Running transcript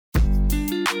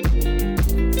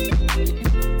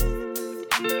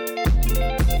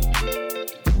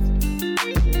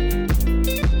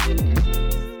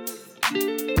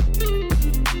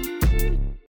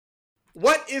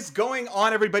is going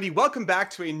on, everybody? Welcome back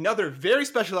to another very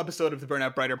special episode of the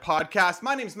Burnout Brighter podcast.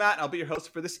 My name's Matt, and I'll be your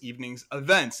host for this evening's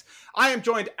events. I am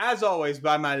joined, as always,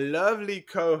 by my lovely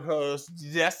co-host,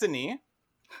 Destiny.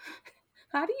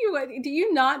 How do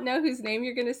you not know whose name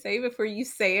you're going to say before you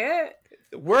say it?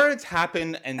 Words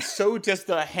happen, and so does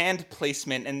the hand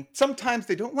placement, and sometimes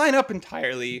they don't line up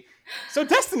entirely. So,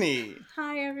 Destiny.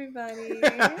 Hi, everybody.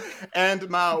 And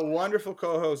my wonderful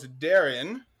co-host,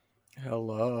 Darren.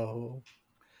 Hello.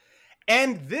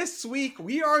 And this week,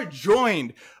 we are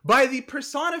joined by the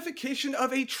personification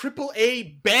of a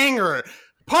AAA banger,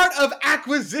 part of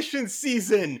acquisition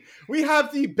season. We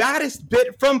have the baddest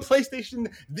bit from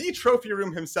PlayStation, the trophy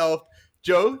room himself.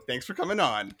 Joe, thanks for coming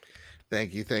on.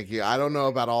 Thank you. I don't know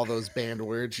about all those banned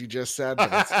words you just said,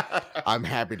 but I'm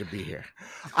happy to be here.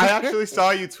 I actually saw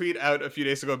you tweet out a few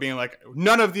days ago being like,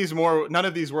 none of these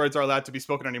words are allowed to be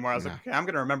spoken anymore. I was like, okay, I'm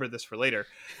going to remember this for later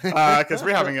because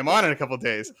we're having him on in a couple of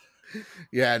days.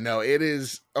 Yeah, no, it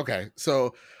is. Okay,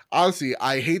 so honestly,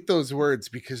 I hate those words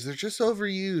because they're just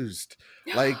overused.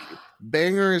 Like,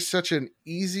 banger is such an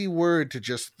easy word to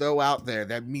just throw out there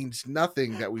that means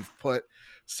nothing, that we've put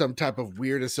some type of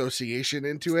weird association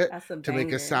into it to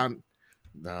make us sound.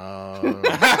 No,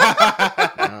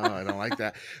 I don't like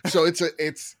that. So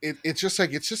it's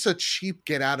just a cheap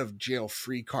get out of jail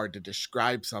free card to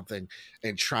describe something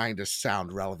and trying to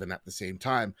sound relevant at the same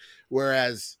time.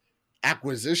 Whereas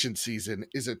acquisition season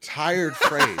is a tired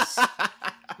phrase.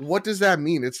 What does that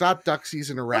mean? It's not duck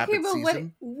season or rabbit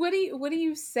season. What do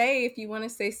you say if you want to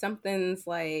say something's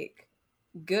like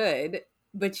good,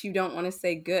 but you don't want to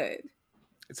say good?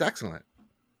 It's excellent.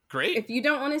 Great. If you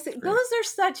don't want to say, those are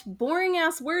such boring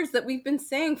ass words that we've been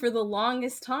saying for the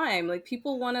longest time. Like,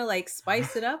 people want to like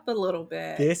spice it up a little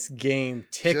bit. This game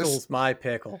tickles my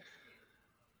pickle.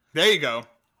 There you go.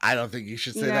 I don't think you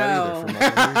should say that either for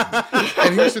multiple reasons.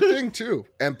 And here's the thing too,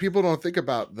 and people don't think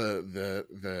about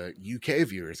the UK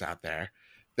viewers out there.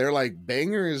 They're like,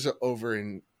 bangers over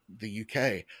in the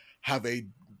UK have a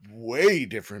way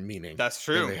different meaning. That's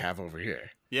true. Than they have over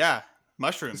here. Yeah,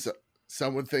 mushrooms. So,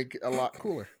 some would think a lot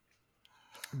cooler.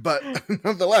 But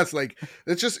nonetheless, like,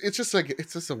 it's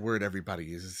just a word everybody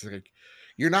uses. It's like,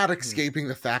 you're not escaping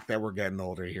the fact that we're getting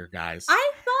older here, guys.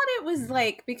 I thought it was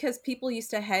like because people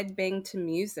used to headbang to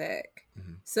music.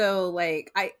 Mm-hmm. So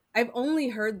like I've only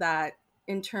heard that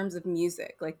in terms of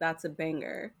music. Like, that's a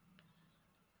banger.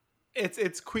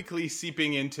 It's quickly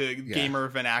seeping into gamer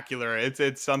vernacular.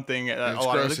 It's something a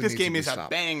lot of like, this game is a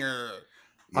banger.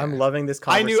 Yeah. I'm loving this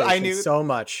conversation I knew so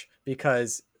much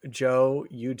because Joe,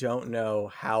 you don't know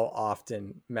how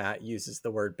often Matt uses the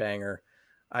word banger.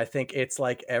 I think it's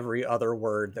like every other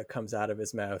word that comes out of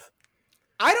his mouth.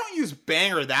 I don't use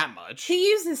banger that much.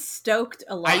 He uses stoked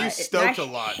a lot. I use stoked a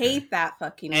lot. I hate that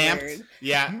fucking Amped. word.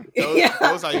 Yeah,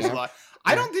 those I use a lot.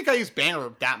 I don't think I use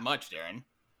banger that much, Darren.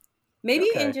 Maybe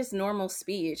in just normal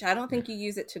speech. I don't think you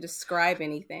use it to describe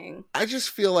anything. I just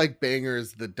feel like banger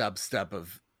is the dubstep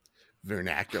of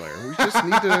vernacular. We just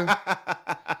need to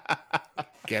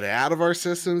get it out of our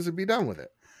systems and be done with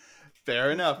it.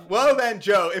 Fair enough. Well then,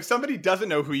 Joe, if somebody doesn't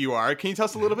know who you are, can you tell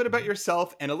us a little bit about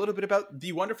yourself and a little bit about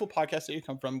the wonderful podcast that you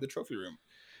come from, The Trophy Room?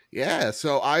 Yeah,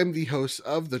 so I'm the host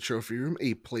of The Trophy Room,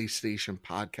 a PlayStation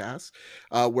podcast,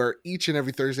 where each and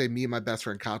every Thursday, me and my best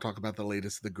friend Kyle talk about the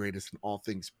latest, the greatest in all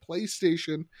things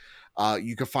PlayStation.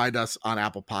 You can find us on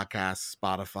Apple Podcasts,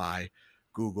 Spotify,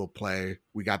 Google Play.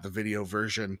 We got the video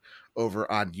version over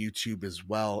on YouTube as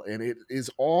well. And it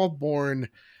is all born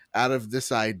out of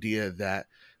this idea that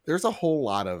there's a whole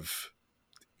lot of,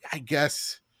 I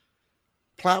guess,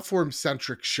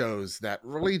 platform-centric shows that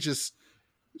really just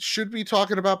should be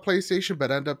talking about PlayStation,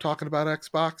 but end up talking about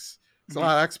Xbox. There's a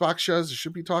lot of Xbox shows that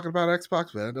should be talking about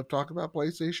Xbox, but end up talking about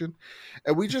PlayStation.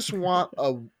 And we just want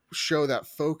a show that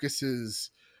focuses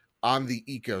on the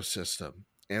ecosystem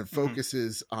and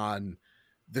focuses on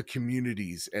the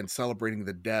communities and celebrating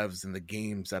the devs and the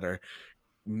games that are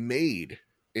made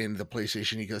in the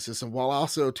PlayStation ecosystem, while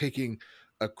also taking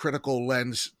a critical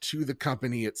lens to the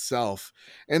company itself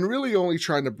and really only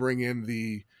trying to bring in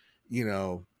the,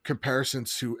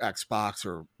 comparisons to Xbox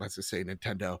or let's just say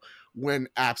Nintendo when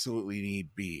absolutely need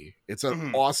be. It's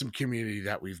an awesome community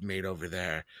that we've made over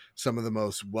there. Some of the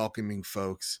most welcoming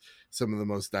folks, some of the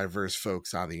most diverse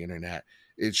folks on the internet.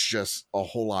 It's just a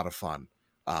whole lot of fun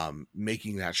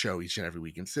making that show each and every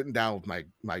week and sitting down with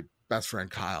my best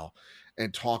friend Kyle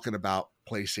and talking about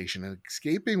PlayStation and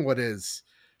escaping what is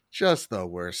just the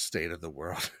worst state of the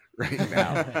world right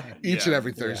now. Each and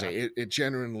every Thursday. It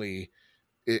generally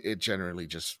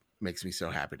just makes me so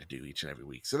happy to do each and every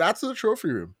week. So that's The Trophy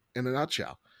Room in a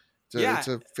nutshell. So it's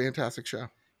a fantastic show.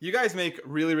 You guys make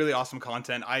really, really awesome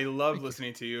content. I love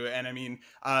listening to you. And I mean,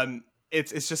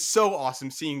 it's just so awesome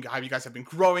seeing how you guys have been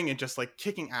growing and just like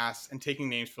kicking ass and taking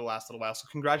names for the last little while. So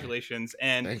congratulations.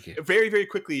 And very, very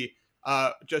quickly,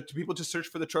 do people just search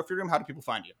for the Trophy Room? How do people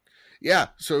find you? Yeah,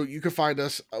 so you can find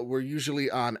us. We're usually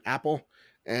on Apple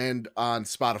and on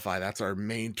Spotify. That's our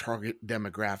main target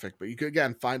demographic. But you can,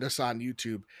 again, find us on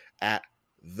YouTube at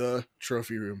The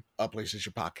Trophy Room, a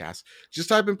PlayStation podcast. Just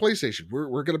type in PlayStation.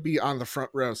 We're going to be on the front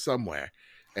row somewhere.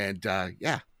 And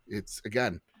yeah, it's,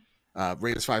 again,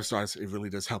 rate us 5 stars. It really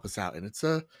does help us out. And it's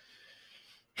a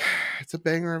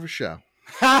banger of a show.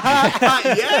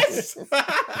 Yes.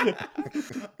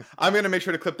 I'm gonna make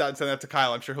sure to clip that and send that to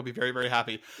Kyle. I'm sure he'll be very, very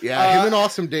happy. Yeah, him and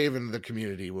Awesome Dave in the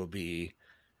community will be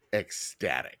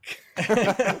ecstatic.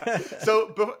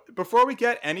 So before we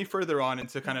get any further on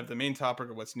into kind of the main topic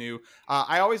of what's new,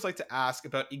 I always like to ask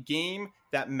about a game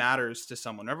that matters to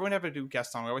someone. Everyone ever do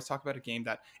guest on, we always talk about a game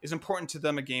that is important to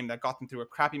them, a game that got them through a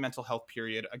crappy mental health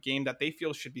period, a game that they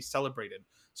feel should be celebrated.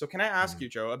 So can I ask you,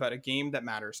 Joe, about a game that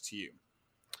matters to you?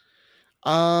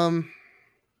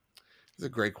 It's a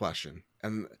great question.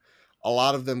 And a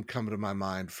lot of them come to my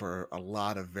mind for a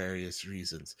lot of various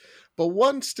reasons. But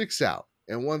one sticks out,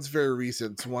 and one's very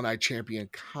recent. It's one I champion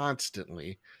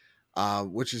constantly,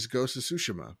 which is Ghost of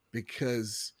Tsushima.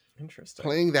 Because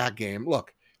playing that game,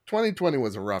 look, 2020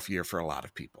 was a rough year for a lot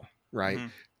of people, right?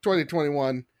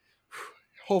 2021,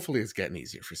 hopefully it's getting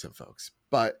easier for some folks.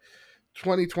 But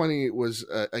 2020 was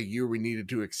a year we needed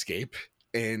to escape,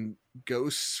 and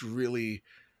Ghosts really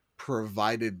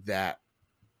provided that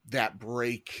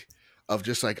break of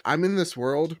just like, I'm in this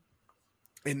world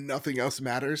and nothing else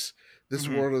matters. This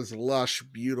world is lush,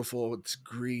 beautiful, it's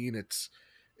green, it's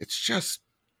just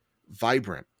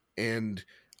vibrant. And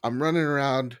I'm running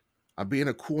around, I'm being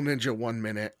a cool ninja 1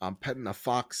 minute, I'm petting a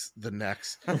fox the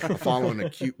next, I'm following a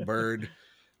cute bird,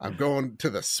 I'm going to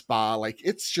the spa. Like,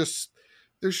 it's just,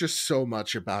 there's just so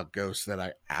much about Ghost that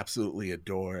I absolutely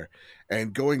adore.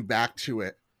 And going back to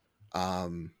it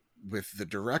with the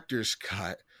director's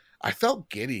cut, I felt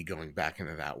giddy going back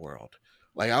into that world.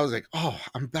 Like, I was like, oh,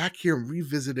 I'm back here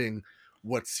revisiting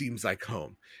what seems like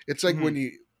home. It's like when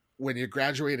you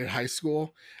graduated high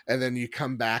school and then you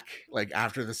come back like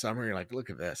after the summer, you're like, look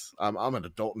at this. I'm an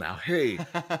adult now. Hey,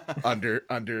 under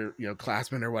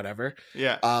classmen or whatever.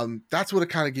 Yeah. That's what it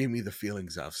kind of gave me the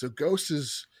feelings of. So Ghost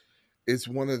is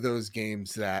one of those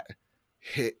games that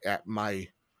hit at my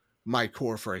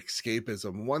core for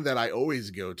escapism. One that I always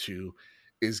go to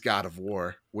is God of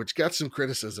War, which gets some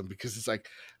criticism because it's like,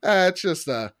 it's just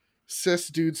a cis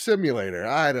dude simulator.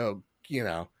 I don't,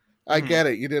 I get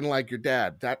it. You didn't like your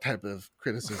dad, that type of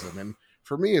criticism. And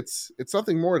for me, it's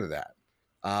something more to that.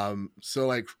 So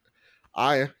like,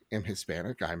 I am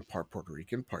Hispanic. I'm part Puerto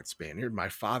Rican, part Spaniard. My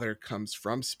father comes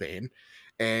from Spain,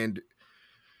 and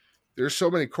there's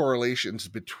so many correlations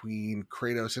between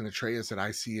Kratos and Atreus that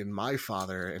I see in my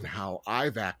father and how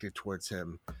I've acted towards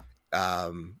him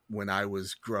when I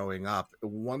was growing up.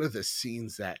 One of the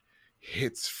scenes that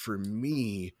hits for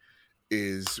me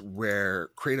is where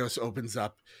Kratos opens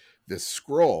up this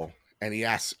scroll and he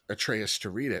asks Atreus to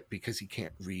read it because he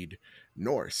can't read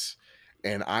Norse.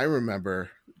 And I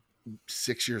remember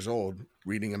 6 years old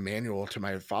reading a manual to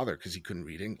my father because he couldn't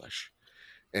read English.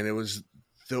 And it was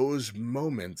those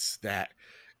moments that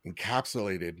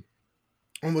encapsulated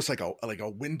almost like a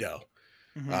window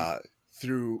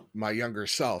through my younger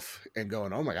self and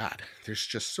going, oh my God, there's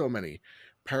just so many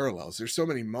parallels. There's so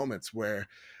many moments where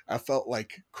I felt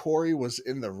like Corey was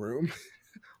in the room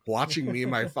watching me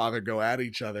and my father go at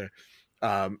each other,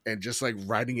 and just like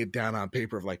writing it down on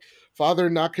paper of like, father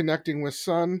not connecting with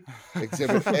son,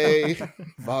 exhibit A,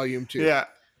 volume 2. Yeah.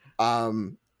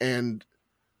 And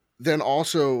then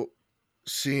also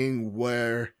seeing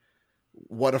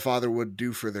what a father would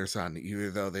do for their son,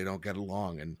 even though they don't get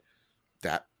along. And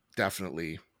that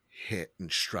definitely hit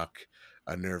and struck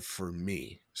a nerve for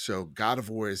me. So God of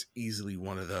War is easily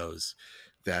one of those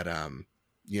that,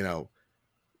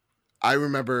 I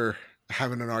remember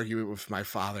having an argument with my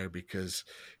father because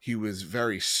he was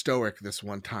very stoic this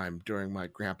one time during my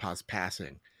grandpa's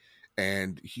passing.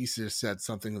 And he just said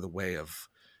something in the way of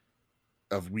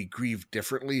we grieve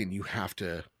differently and you have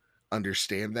to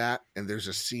understand that. And there's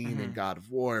a scene in God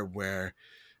of War where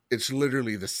it's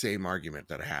literally the same argument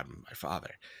that I had with my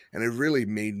father. And it really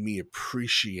made me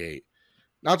appreciate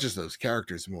not just those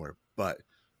characters more, but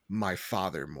my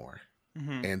father more.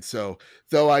 And so,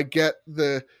 though I get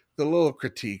the little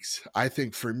critiques, I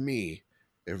think for me,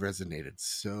 it resonated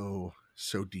so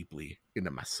deeply into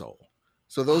my soul.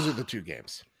 So those are the two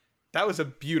games. That was a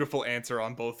beautiful answer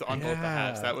on both the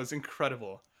halves. That was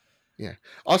incredible. Yeah.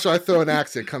 Also, I throw an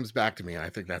axe, it comes back to me, and I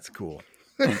think that's cool.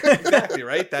 Exactly,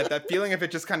 right? That feeling of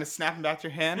it just kind of snapping back to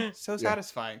your hand, so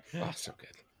satisfying. Oh, so good.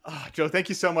 Oh, Joe, thank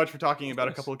you so much for talking about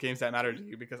a couple of games that matter to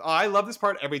you, because I love this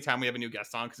part every time we have a new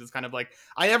guest on, because it's kind of like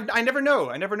I never know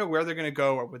where they're going to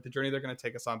go or what the journey they're going to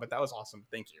take us on. But that was awesome.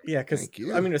 Thank you. Yeah, because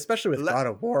I mean, especially with God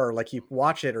of War, like you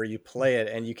watch it or you play it,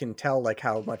 and you can tell like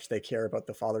how much they care about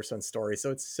the father-son story.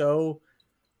 So it's so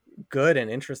good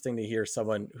and interesting to hear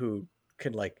someone who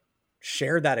can like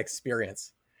share that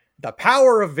experience. The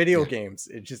power of video games.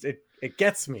 It just it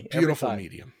gets me. Beautiful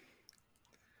medium.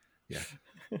 Yeah.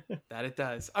 That it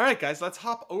does. All right, guys, let's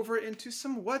hop over into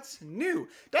some what's new.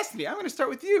 Destiny, I'm going to start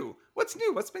with you. What's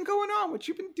new? What's been going on? What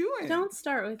you been doing? Don't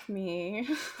start with me.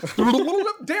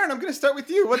 Darren, I'm going to start with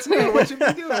you. What's new? What you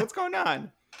been doing? What's going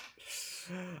on?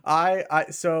 I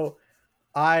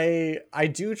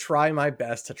do try my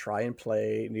best to try and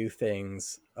play new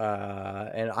things.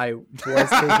 And I was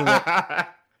taking it.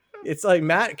 It's like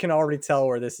Matt can already tell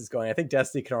where this is going. I think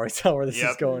Destiny can already tell where this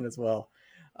is going as well.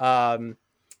 I've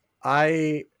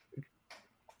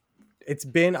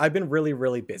been really,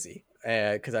 really busy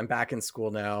because I'm back in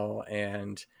school now.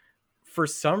 And for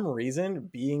some reason,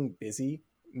 being busy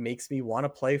makes me want to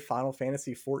play Final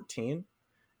Fantasy 14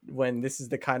 when this is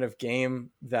the kind of game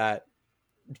that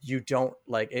you don't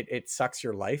like. It sucks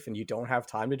your life and you don't have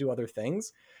time to do other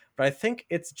things. But I think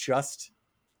it's just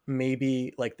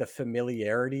maybe like the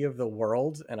familiarity of the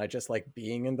world, and I just like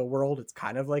being in the world. It's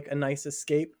kind of like a nice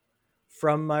escape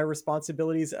from my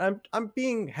responsibilities. I'm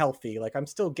being healthy. Like I'm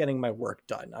still getting my work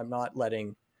done. I'm not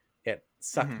letting it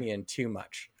suck me in too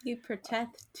much. You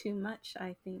protect too much,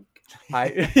 I think.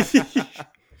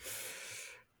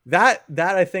 That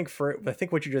I think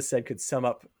what you just said could sum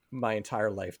up my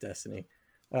entire life, Destiny.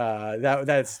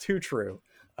 That's too true.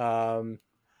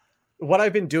 What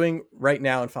I've been doing right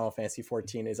now in Final Fantasy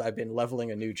 14 is I've been leveling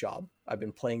a new job. I've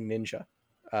been playing Ninja,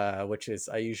 which is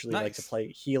I usually like to play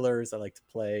healers. I like to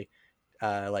play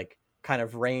like kind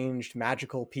of ranged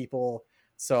magical people.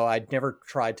 So I'd never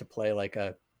tried to play like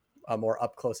a more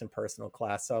up close and personal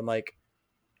class. So I'm like,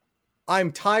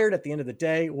 I'm tired at the end of the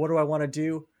day. What do I want to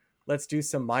do? Let's do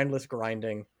some mindless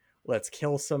grinding. Let's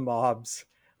kill some mobs.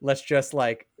 Let's just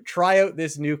like try out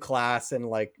this new class and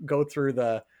like go through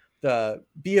the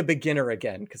be a beginner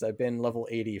again, because I've been level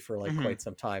 80 for like quite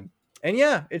some time. And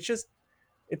yeah, it's just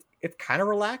it's kind of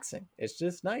relaxing. It's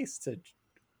just nice to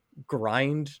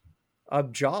grind a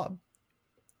job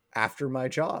after my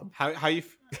job. How you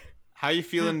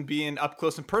feeling being up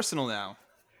close and personal now?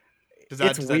 Does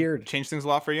that weird change things a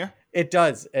lot for you? It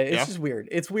does. It's just weird.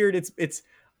 It's weird.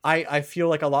 I feel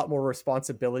like a lot more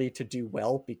responsibility to do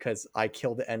well because I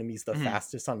kill the enemies the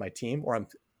fastest on my team, or I'm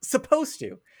supposed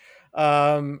to.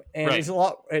 It's a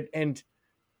lot, and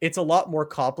it's a lot more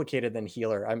complicated than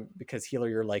healer. Because healer,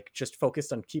 you're like just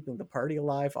focused on keeping the party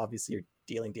alive. Obviously, you're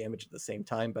dealing damage at the same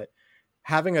time, but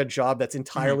having a job that's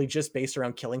entirely just based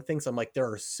around killing things, I'm like, there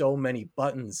are so many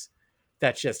buttons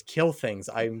that just kill things.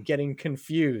 I'm getting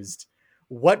confused.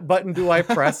 What button do I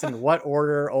press in what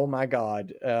order? Oh my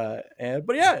god! But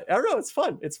yeah, I don't know. It's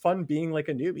fun. It's fun being like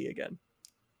a newbie again.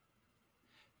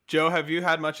 Joe, have you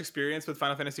had much experience with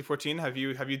Final Fantasy 14? Have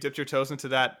you dipped your toes into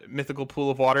that mythical pool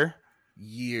of water?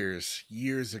 Years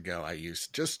ago, I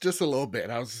used just a little bit,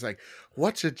 and I was just like,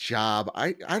 "What's a job?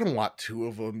 I don't want 2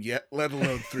 of them yet, let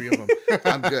alone 3 of them.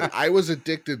 I'm good." I was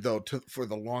addicted though for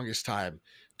the longest time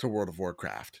to World of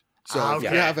Warcraft. So if you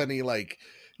have any like,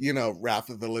 Wrath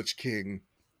of the Lich King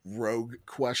rogue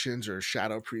questions or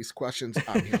Shadow Priest questions,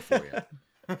 I'm here for you.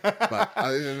 But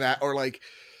other than that, or like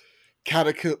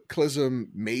Cataclysm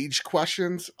mage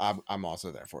questions, I'm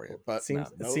also there for you. But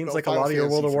it seems like a lot of your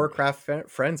World of Warcraft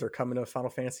friends are coming to Final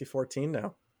Fantasy 14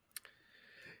 now.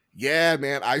 Yeah,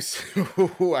 man, I saw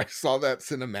that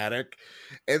cinematic,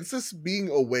 and it's just being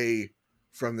away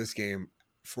from this game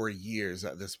for years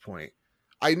at this point.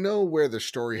 I know where the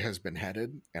story has been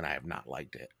headed, and I have not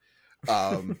liked it.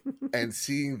 And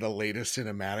seeing the latest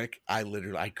cinematic, I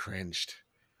cringed.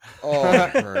 Oh, it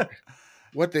hurt.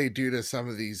 What they do to some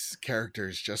of these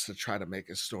characters just to try to make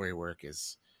a story work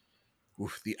is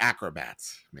the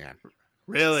acrobats, man.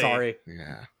 Really? Sorry.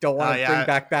 Yeah. Don't want to bring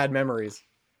back bad memories.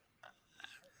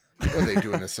 What are they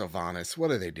doing to Sylvanas? What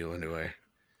are they doing to her?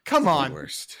 Come on.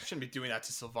 Worst. Shouldn't be doing that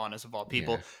to Sylvanas of all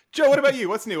people. Yeah. Joe, what about you?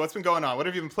 What's new? What's been going on? What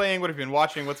have you been playing? What have you been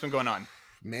watching? What's been going on?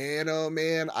 Man, oh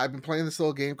man. I've been playing this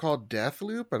little game called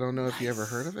Deathloop. I don't know if you ever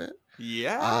heard of it.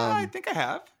 Yeah, I think I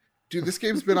have. Dude, this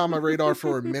game's been on my radar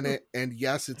for a minute, and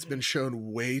yes, it's been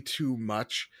shown way too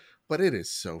much, but it is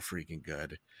so freaking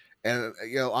good. And,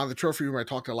 on the Trophy Room, I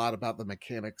talked a lot about the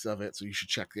mechanics of it, so you should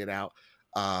check it out.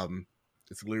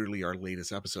 It's literally our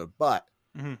latest episode, but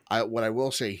What I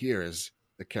will say here is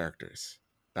the characters.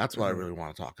 That's what I really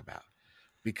want to talk about,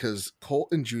 because Colt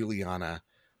and Juliana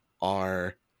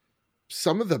are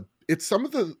some of the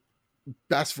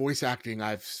best voice acting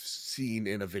I've seen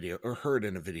in a video or heard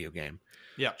in a video game.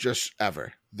 Yeah. Just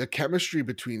ever. The chemistry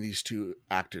between these two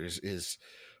actors is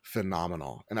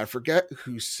phenomenal. And I forget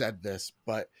who said this,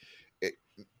 but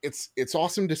it's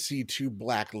awesome to see two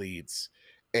black leads,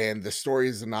 and the story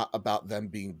is not about them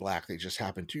being black. They just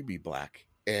happen to be black,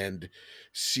 and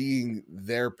seeing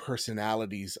their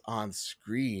personalities on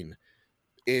screen,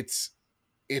 it's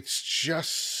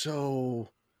just so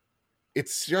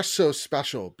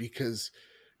special, because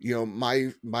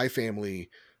my family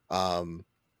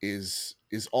is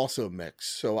also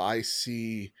mixed, so I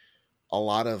see a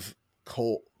lot of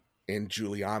Colt and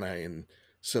Juliana in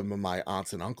some of my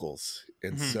aunts and uncles,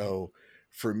 and so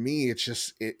for me it's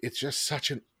just such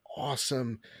an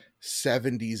awesome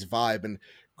 70s vibe. And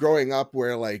growing up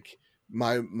where like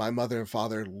my mother and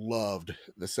father loved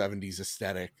the 70s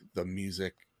aesthetic, the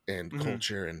music and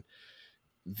culture, and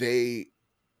they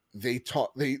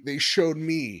showed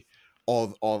me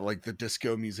all like the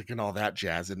disco music and all that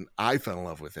jazz, and I fell in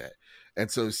love with it.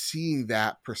 And so seeing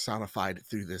that personified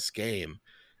through this game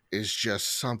is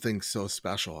just something so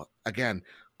special. Again,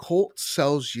 Colt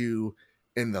sells you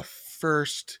in the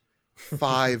first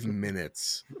 5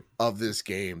 minutes of this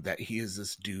game that he is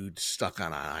this dude stuck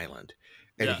on an island,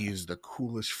 and he is the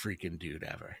coolest freaking dude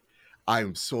ever.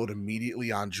 I'm sold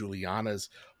immediately on Juliana's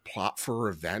plot for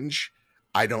revenge.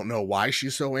 I don't know why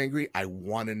she's so angry. I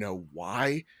want to know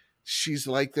why she's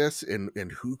like this and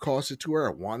who caused it to her.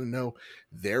 I want to know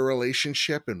their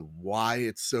relationship and why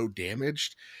it's so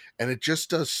damaged. And it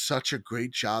just does such a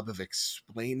great job of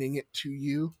explaining it to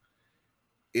you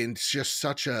in just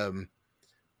such a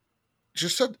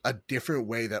different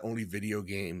way that only video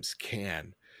games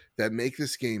can, that make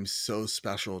this game so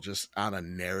special just on a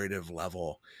narrative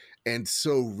level and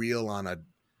so real on a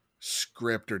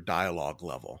script or dialogue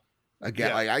level.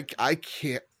 Again,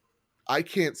 I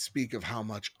can't speak of how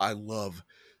much I love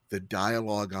the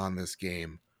dialogue on this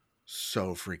game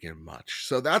so freaking much.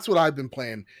 So that's what I've been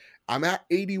playing. I'm at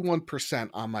 81%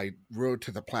 on my road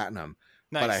to the platinum,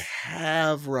 but I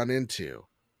have run into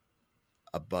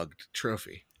a bugged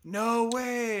trophy. No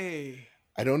way.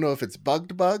 I don't know if it's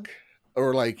bug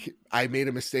or like I made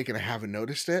a mistake and I haven't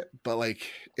noticed it, but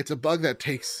like it's a bug that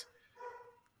takes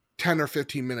 10 or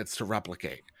 15 minutes to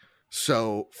replicate.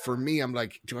 So for me, I'm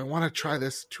like, do I want to try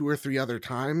this 2 or 3 other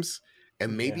times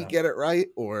and maybe get it right?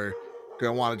 Or do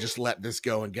I want to just let this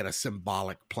go and get a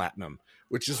symbolic platinum,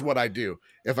 which is what I do.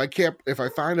 If I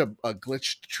find a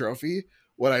glitched trophy,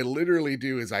 what I literally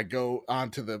do is I go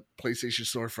onto the PlayStation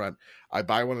storefront, I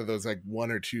buy one of those like $1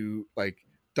 or $2 like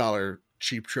dollar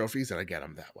cheap trophies, and I get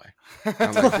them that way.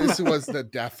 I'm like, this was the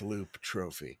Deathloop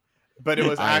trophy. But it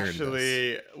was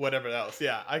actually whatever else.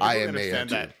 Yeah, I can understand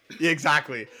that. Yeah,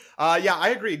 exactly. Yeah, I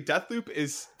agree. Deathloop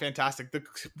is fantastic. The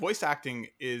voice acting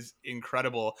is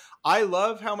incredible. I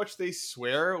love how much they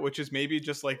swear, which is maybe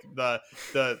just like the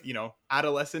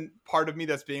adolescent part of me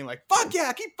that's being like, fuck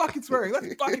yeah, keep fucking swearing.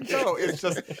 Let's fucking go. It's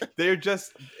just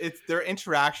it's their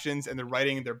interactions and their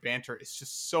writing and their banter is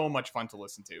just so much fun to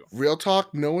listen to. Real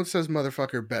talk, no one says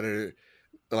motherfucker better.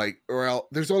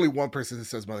 There's only one person that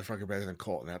says motherfucker better than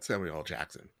Colt, and that's Samuel L.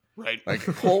 Jackson. Right. Like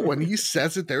Colt, when he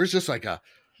says it, there's just like a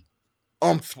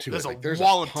oomph to it. Like there's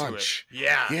a punch.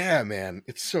 Yeah. Yeah, man.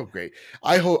 It's so great.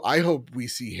 I hope we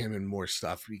see him in more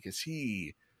stuff, because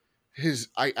his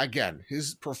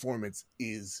performance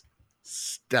is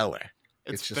stellar.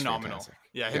 It's just phenomenal. Fantastic.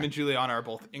 Yeah, him and Juliana are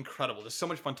both incredible. Just so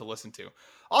much fun to listen to.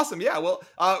 Awesome. Yeah. Well,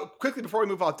 quickly before we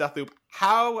move off Deathloop,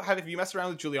 have you messed around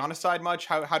with Juliana's side much?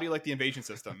 How do you like the invasion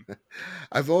system?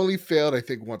 I've only failed, I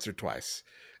think, once or twice.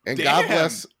 And damn. God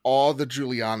bless all the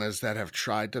Julianas that have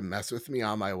tried to mess with me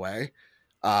on my way,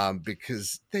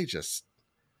 because they just,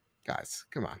 guys,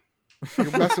 come on,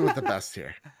 you're messing with the best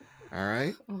here. All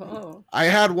right. Oh. I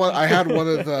had one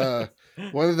of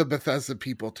the Bethesda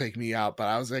people take me out, but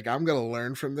I was like, I'm gonna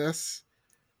learn from this,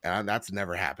 and that's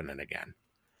never happening again.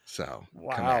 So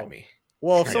come at me.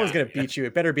 Well, if someone's gonna beat you,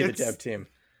 it better be the dev team.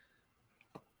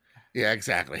 Yeah,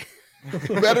 exactly.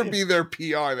 It better be their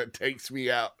PR that takes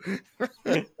me out.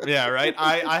 Yeah, right.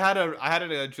 I had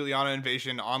a Juliana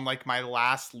invasion on like my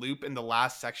last loop in the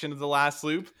last section of the last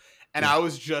loop, and I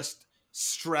was just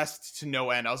stressed to no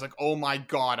end. I was like, oh my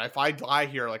god, if I die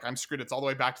here, like I'm screwed. It's all the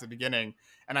way back to the beginning.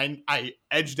 And I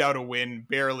edged out a win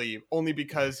barely, only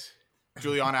because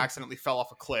Juliana accidentally fell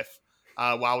off a cliff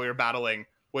while we were battling,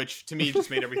 which to me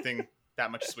just made everything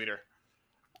that much sweeter.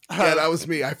 Yeah, that was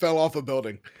me. I fell off a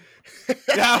building.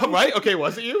 Yeah, right? Okay,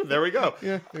 was it you? There we go.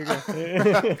 Yeah, there you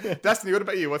go. Destiny, what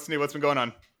about you? What's new? What's been going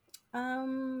on?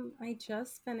 I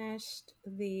just finished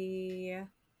the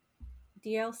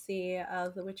DLC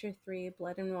of The Witcher 3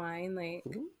 Blood and Wine. Like,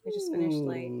 I just finished,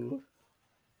 like,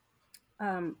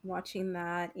 watching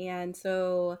that. And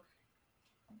so,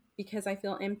 because I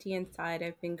feel empty inside,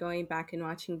 I've been going back and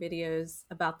watching videos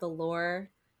about the lore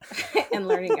and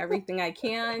learning everything I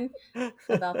can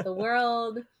about the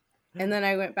world. And then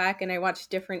I went back and I watched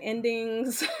different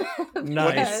endings.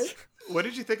 Nice. What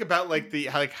did you think about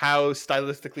how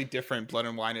stylistically different Blood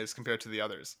and Wine is compared to the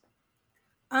others?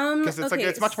 Because it's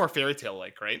it's much more fairy tale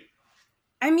like, right?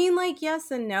 I mean, like, yes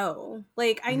and no.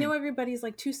 Like, I know everybody's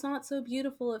like, Toussaint's so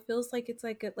beautiful. It feels like it's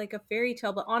like a fairy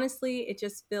tale, but honestly, it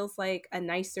just feels like a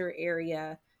nicer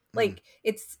area. Like,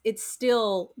 it's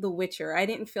still The Witcher. I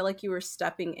didn't feel like you were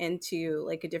stepping into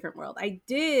like a different world. I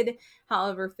did,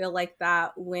 however, feel like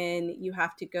that when you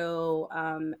have to go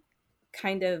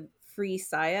kind of free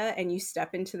Saya and you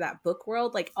step into that book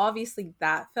world. Like, obviously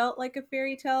that felt like a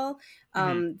fairy tale,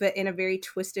 but in a very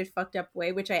twisted, fucked up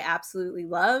way, which I absolutely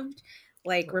loved.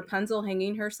 Like Rapunzel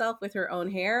hanging herself with her own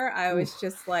hair. I was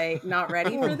just like not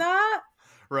ready for that.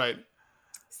 Right.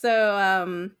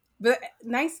 So, but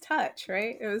nice touch,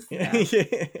 right? It was. Yeah.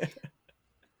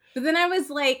 But then I was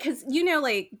like, because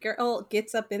like girl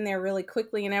gets up in there really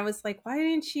quickly, and I was like, why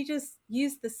didn't she just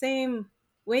use the same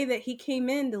way that he came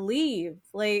in to leave?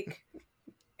 Like,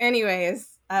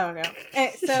 anyways, I don't know.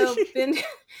 And so then,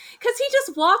 because he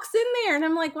just walks in there, and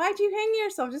I'm like, why'd you hang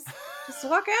yourself? Just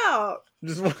walk out.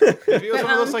 Maybe it was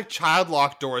one of those like child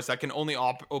lock doors that can only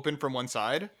open from one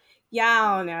side.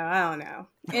 Yeah, I don't know.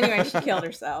 Anyway, she killed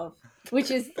herself, which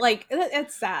is like,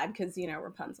 it's sad because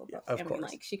Rapunzel. I mean,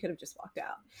 like, she could have just walked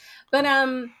out. But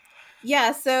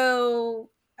yeah. So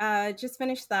just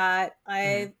finished that.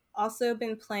 I've also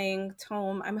been playing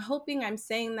Tome. I'm hoping I'm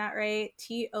saying that right.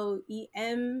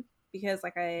 TOEM, because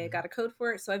like I got a code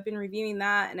for it. So I've been reviewing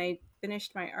that, and I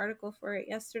finished my article for it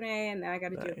yesterday, and now I got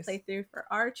to do a playthrough for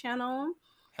our channel.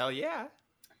 Hell yeah.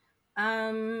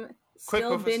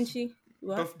 Still binging.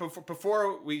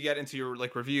 Before we get into your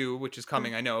like review, which is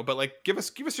coming, I know, but like give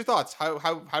us your thoughts. How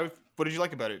what did you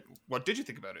like about it? What did you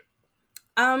think about it?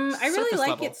 I really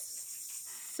like it.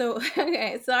 So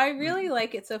I really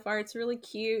like it so far. It's really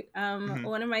cute.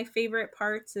 One of my favorite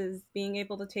parts is being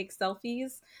able to take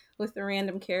selfies with the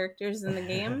random characters in the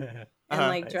game and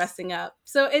like dressing up.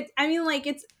 So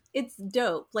it's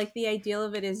dope. Like, the ideal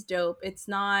of it is dope. It's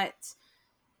not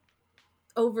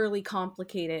overly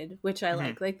complicated, which I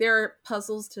like. Like, there are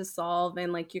puzzles to solve,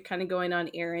 and like you're kind of going on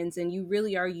errands, and you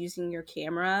really are using your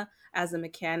camera as a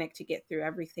mechanic to get through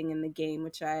everything in the game,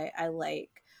 which I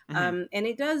like. And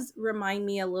it does remind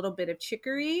me a little bit of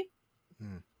Chicory,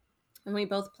 and we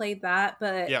both played that,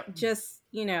 but just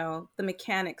the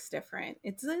mechanics different.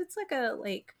 It's like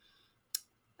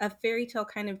a fairy tale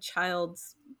kind of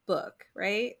child's book,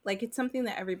 right? Like, it's something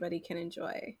that everybody can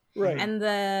enjoy. Right. And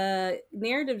the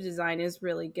narrative design is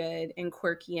really good and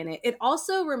quirky in it. It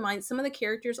also reminds, some of the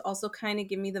characters also kind of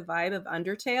give me the vibe of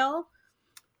Undertale.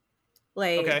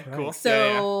 Like, okay, cool.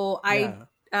 So I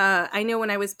know when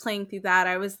I was playing through that,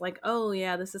 I was like, oh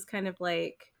yeah, this is kind of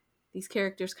like, these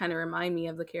characters kind of remind me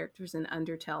of the characters in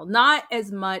Undertale. Not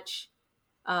as much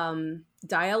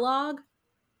dialogue,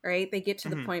 right? They get to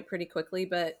the point pretty quickly,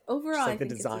 but overall, just like I think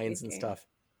the designs and stuff.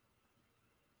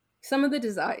 Some of the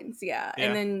designs, yeah,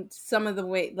 and then some of the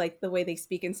way, like the way they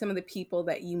speak, and some of the people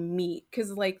that you meet,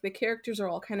 because like the characters are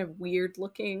all kind of weird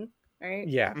looking, right?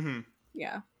 Yeah,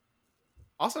 yeah.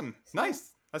 Awesome,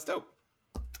 nice, that's dope.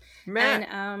 Matt.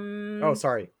 And, oh,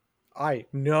 sorry. I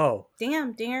know.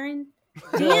 Damn, Darren.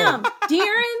 Damn,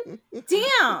 Darren.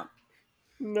 Damn.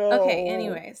 No. Okay.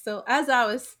 Anyway, so as I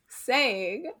was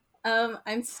saying,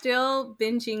 I'm still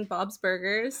binging Bob's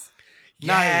Burgers.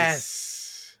 Nice.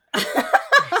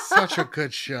 Such a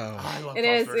good show. I love it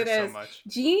Bob's is. Burgers It is. So much.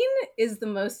 Gene is the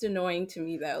most annoying to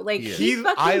me, though. Like,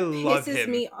 I love pisses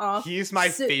him. me off. He's my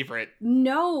favorite.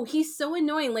 No, he's so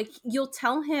annoying. Like, you'll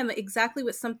tell him exactly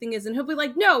what something is, and he'll be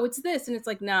like, "No, it's this," and it's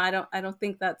like, "No, I don't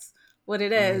think that's what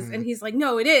it is." And he's like,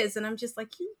 "No, it is," and I'm just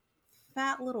like, "You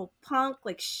fat little punk!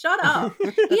 Like, shut up!"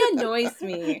 He annoys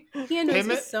me. He annoys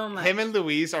me so much. Him and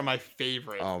Louise are my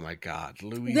favorite. Oh my god,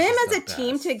 Louise. Them is as the a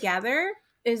team best. together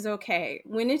is okay.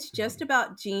 When it's just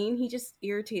about Gene, he just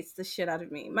irritates the shit out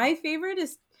of me. My favorite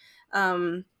is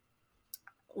Tina.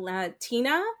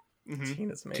 Tina's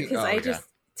amazing. Because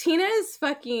Tina is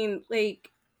fucking,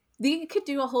 like, they could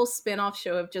do a whole spin-off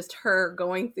show of just her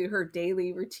going through her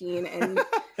daily routine, and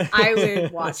I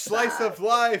would watch Slice that. of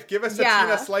life. Give us a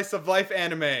Tina slice of life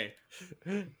anime.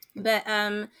 But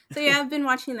so yeah, I've been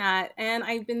watching that, and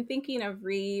I've been thinking of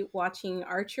re-watching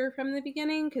Archer from the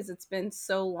beginning because it's been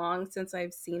so long since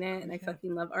I've seen it, and I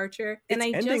fucking love Archer. And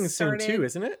it's I ending just started, soon too,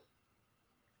 isn't it?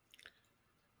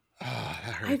 Oh,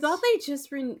 that hurts. I thought they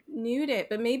just renewed it,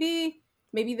 but maybe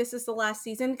this is the last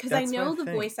season because I know the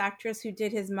voice actress who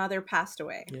did his mother passed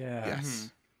away. Yeah. Yes. Mm-hmm.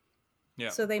 Yeah.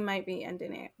 So they might be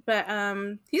ending it. But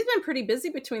he's been pretty busy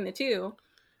between the two.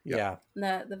 Yeah.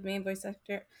 The main voice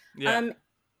actor. Yeah.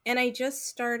 And I just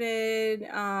started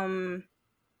God,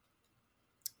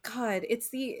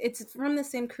 it's from the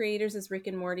same creators as Rick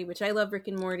and Morty, which I love Rick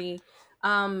and Morty.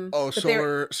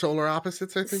 Solar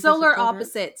Opposites, I think. Solar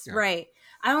Opposites, right? Right.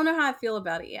 I don't know how I feel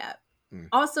about it yet.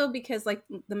 Also because like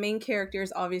the main character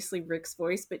is obviously Rick's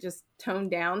voice, but just toned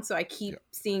down, so I keep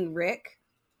seeing Rick.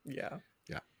 Yeah.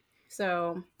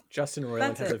 So Justin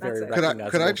Roiland has a very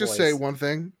recognizable Could I just say one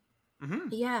thing? Mm-hmm.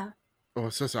 Yeah. Oh,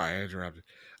 so sorry, I interrupted.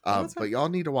 But y'all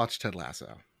need to watch Ted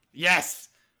Lasso. Yes.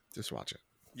 Just watch it.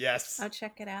 Yes. I'll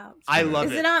check it out. I love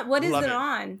it. Is it on? What is it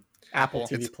on? Apple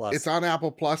TV Plus. It's on Apple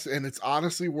Plus, and it's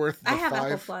honestly worth the I have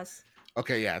Apple Plus.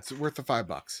 Okay, yeah, it's worth the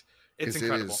 $5. It's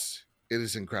incredible. It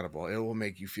is incredible. It will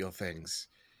make you feel things.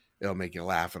 It'll make you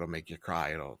laugh. It'll make you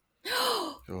cry.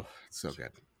 It's so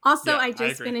good. Also, I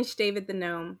just finished David the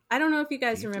Gnome. I don't know if you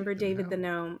guys remember David the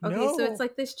Gnome. Okay, so it's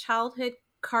like this childhood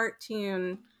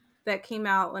cartoon that came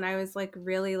out when I was like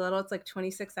really little. It's like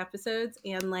 26 episodes,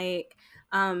 and like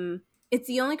it's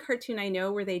the only cartoon I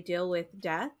know where they deal with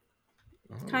death,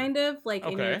 kind of like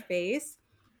in your face.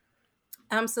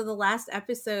 So the last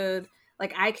episode,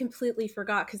 like I completely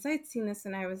forgot because I had seen this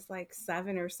when I was like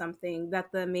 7 or something,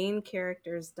 that the main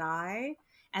characters die.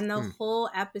 And the whole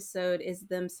episode is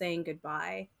them saying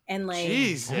goodbye. And like,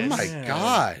 Jesus. Oh my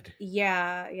God.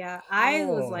 Yeah. I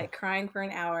was like crying for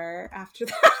an hour after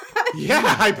that.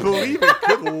 Yeah, I believe it.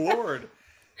 Good Lord.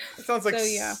 It sounds like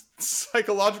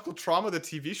psychological trauma, the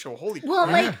TV show. Holy crap.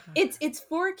 Like it's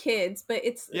for kids, but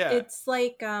it's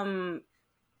like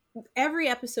every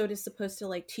episode is supposed to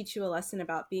like teach you a lesson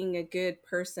about being a good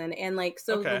person. And like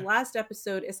the last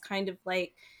episode is kind of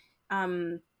like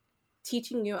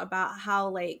teaching you about how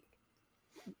like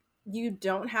you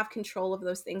don't have control of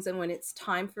those things, and when it's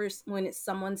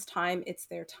someone's time, it's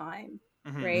their time,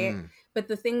 right? But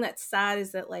the thing that's sad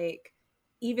is that like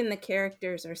even the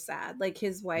characters are sad. Like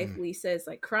his wife Lisa is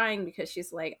like crying because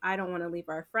she's like, I don't want to leave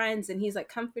our friends, and he's like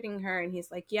comforting her, and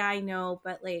he's like, yeah, I know,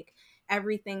 but like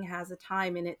everything has a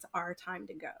time, and it's our time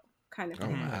to go, kind of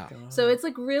thing. Wow. So it's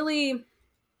like really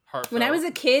heartfelt. When I was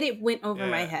a kid, it went over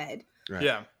my head. Right.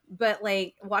 Yeah. But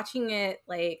like watching it,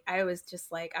 like I was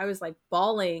like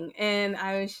bawling, and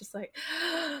I was just like,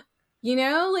 you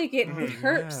know, like it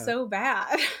hurt so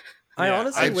bad. I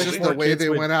honestly wish just the way they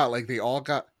went out, like they all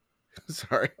got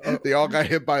they all got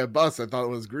hit by a bus. I thought it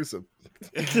was gruesome.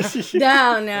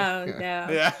 No.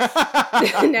 Yeah.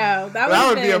 No, that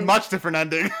would be a much different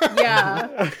ending.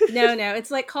 Yeah. No. It's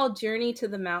like called Journey to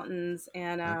the Mountains,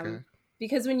 and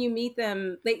because when you meet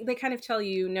them, they kind of tell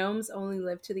you gnomes only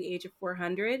live to the age of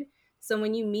 400. So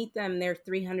when you meet them, they're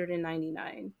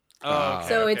 399.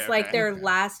 So it's like their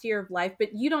last year of life,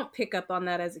 but you don't pick up on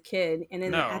that as a kid. And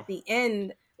then at the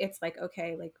end, it's like,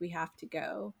 okay, like we have to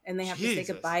go. And they have to say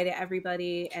goodbye to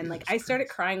everybody. And like I started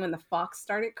crying when the fox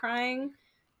started crying,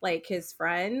 like his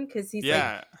friend, because he's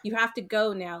like, you have to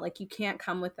go now. Like you can't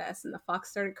come with us. And the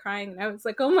fox started crying. And I was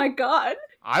like, oh my God.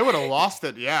 I would have lost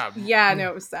it. Yeah. Yeah, no,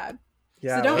 it was sad.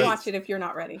 Yeah, so don't watch it if you're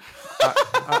not ready.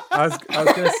 I was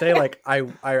gonna say, like, I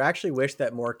actually wish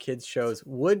that more kids shows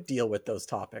would deal with those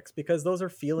topics, because those are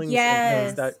feelings and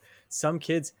things that some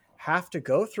kids have to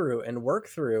go through and work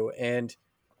through, and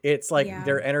it's like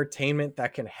their entertainment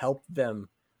that can help them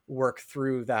work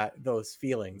through those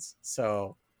feelings.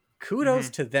 So kudos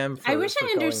to them. I wish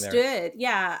I understood.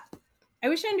 Yeah, I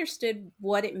wish I understood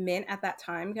what it meant at that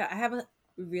time. I have a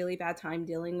really bad time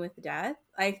dealing with death.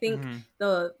 I think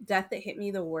the death that hit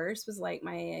me the worst was like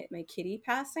my kitty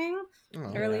passing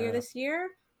earlier this year.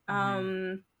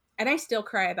 And I still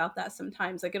cry about that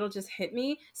sometimes. Like it'll just hit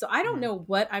me. So I don't know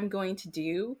what I'm going to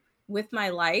do with my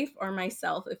life or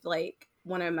myself if like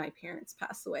one of my parents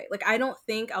passed away. Like I don't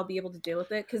think I'll be able to deal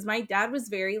with it, because my dad was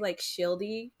very like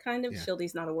shieldy kind of.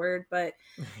 Shieldy's not a word, but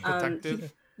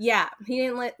protective. He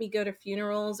didn't let me go to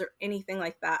funerals or anything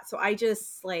like that. So I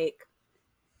just like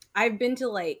I've been to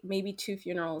like maybe 2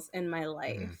 funerals in my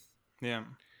life. Yeah,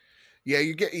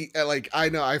 you get like, I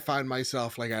know I find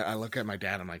myself like I look at my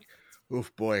dad, I'm like,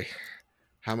 oof, boy,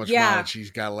 how much knowledge he's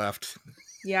got left.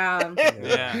 Yeah. And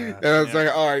it's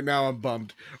like, all right, now I'm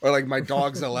bummed. Or like my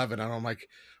dog's 11 and I'm like,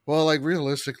 Well, like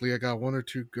realistically, I got 1 or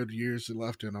 2 good years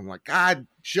left, and I'm like, God,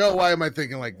 Joe, why am I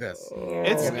thinking like this?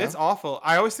 It's awful.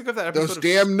 I always think of that episode. Those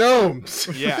damn gnomes.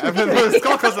 Yeah, it's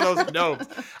called because of those gnomes.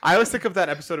 I always think of that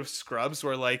episode of Scrubs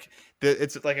where like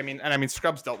it's like I mean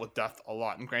Scrubs dealt with death a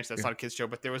lot, and granted that's not a kids show,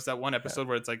 but there was that one episode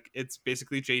where it's like it's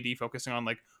basically JD focusing on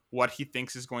like what he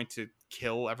thinks is going to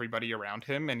kill everybody around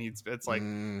him, and it's like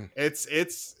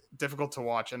it's difficult to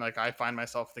watch, and like I find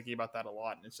myself thinking about that a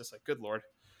lot, and it's just like, good lord.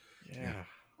 Yeah.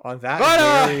 On that,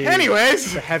 but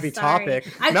anyways, a heavy topic.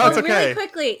 No, it's okay. Really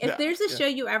quickly, if there's a show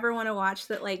you ever want to watch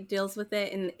that like deals with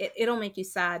it, and it'll make you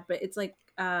sad, but it's like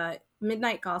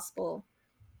Midnight Gospel.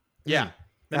 Yeah,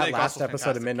 that last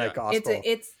episode of Midnight Gospel.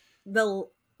 It's the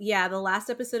last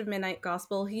episode of Midnight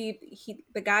Gospel.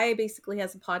 The guy basically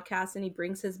has a podcast, and he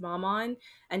brings his mom on,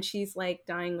 and she's like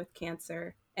dying with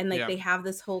cancer, and like they have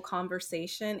this whole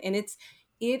conversation, and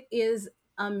it is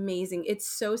amazing. It's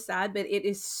so sad, but it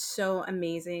is so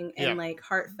amazing and like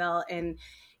heartfelt, and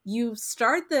you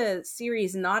start the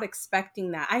series not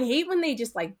expecting that. I hate when they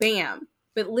just like bam,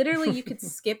 but literally you could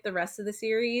skip the rest of the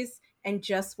series and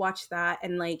just watch that,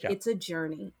 and like it's a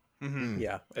journey.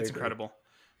 Yeah, it's incredible.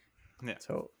 Yeah.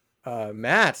 So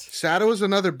Matt, Sato was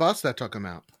another bus that took him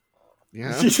out.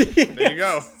 Yeah. There you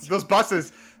go. Those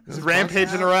buses just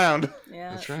rampaging around.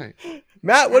 Yeah, that's right.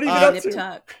 Matt, what are you up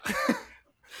to?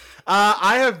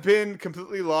 I have been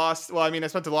completely lost. Well, I mean, I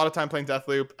spent a lot of time playing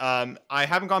Deathloop. I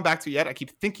haven't gone back to it yet. I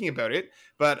keep thinking about it,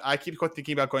 but I keep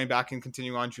thinking about going back and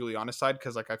continuing on Juliana's side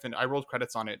because, like, I rolled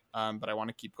credits on it, but I want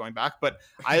to keep going back. But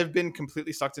I have been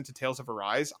completely sucked into Tales of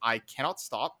Arise. I cannot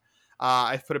stop.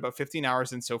 I've put about 15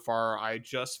 hours in so far. I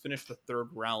just finished the third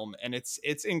realm, and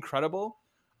it's incredible.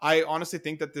 I honestly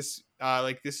think that this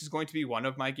is going to be one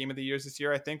of my game of the years this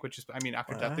year. I think, which is, I mean,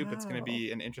 after Deathloop, it's going to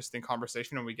be an interesting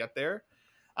conversation when we get there.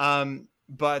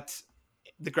 But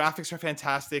the graphics are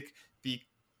fantastic.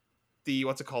 The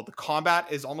what's it called? The combat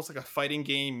is almost like a fighting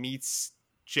game meets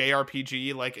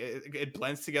JRPG. Like it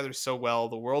blends together so well.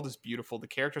 The world is beautiful. The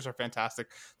characters are fantastic.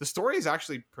 The story is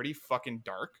actually pretty fucking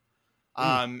dark.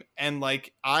 And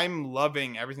like I'm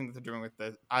loving everything that they're doing with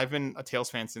it. I've been a Tales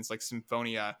fan since like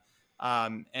Symphonia.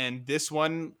 And this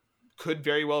one could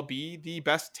very well be the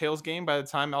best Tales game by the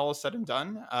time all is said and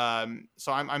done.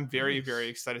 So I'm very, very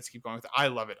excited to keep going with it. I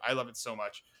love it. I love it so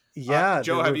much. Yeah.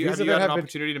 Joe, have you had an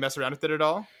opportunity to mess around with it at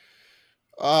all?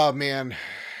 Oh man,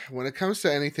 when it comes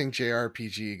to anything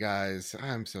JRPG, guys,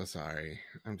 I'm so sorry.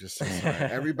 I'm just so sorry.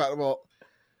 Everybody, well,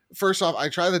 first off, I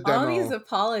try the demo. All these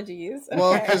apologies.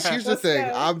 Well, because here's the thing.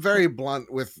 I'm very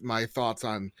blunt with my thoughts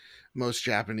on most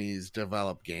Japanese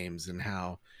developed games and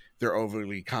how they're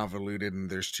overly convoluted and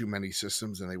there's too many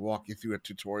systems and they walk you through a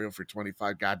tutorial for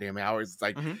 25 goddamn hours. It's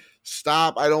like,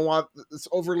 stop. I don't want it's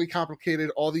overly complicated.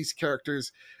 All these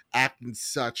characters act in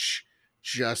such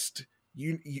just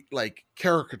you like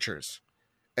caricatures,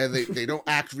 and they don't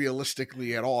act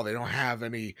realistically at all. They don't have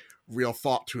any real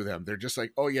thought to them. They're just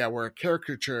like, oh yeah, we're a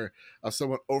caricature of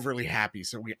someone overly happy,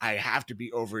 so I have to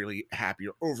be overly happy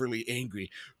or overly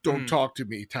angry. Don't talk to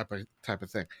me type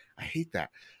of thing. I hate that.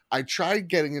 I tried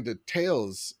getting into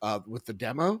Tales with the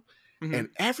demo, and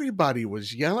everybody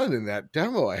was yelling in that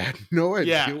demo. I had no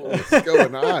idea what was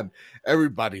going on.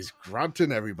 Everybody's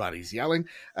grunting, everybody's yelling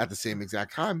at the same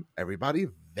exact time. Everybody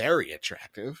very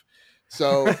attractive.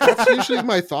 So that's usually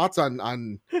my thoughts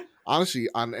on honestly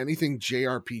on anything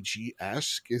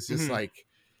JRPG-esque. Is just like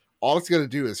all it's gonna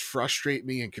do is frustrate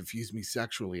me and confuse me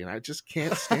sexually, and I just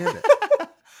can't stand it.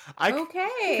 I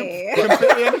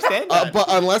completely understand that. But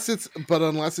unless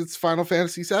it's Final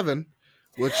Fantasy VII,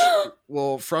 which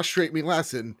will frustrate me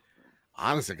less. And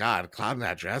honest to God, Cloud in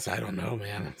that dress, I don't know,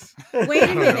 man. Wait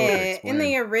a minute, in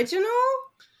the original?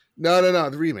 No,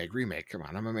 the remake. Come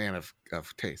on, I'm a man of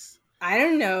taste. I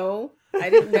don't know. I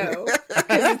didn't know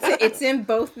because it's in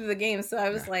both of the games. So I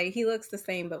was like, he looks the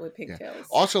same, but with pigtails. Yeah.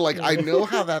 Also, like I know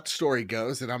how that story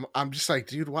goes, and I'm just like,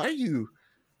 dude, why are you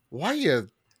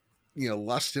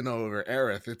lusting over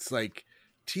Aerith? It's like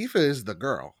Tifa is the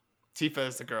girl.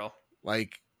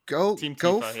 Like go Team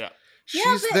go. Tifa, yeah.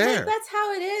 She's but there. like, that's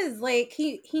how it is. Like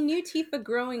he knew Tifa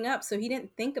growing up, so he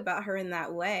didn't think about her in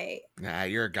that way. Nah,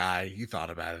 you're a guy. You thought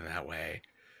about it in that way.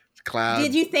 Cloud.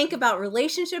 Did you think about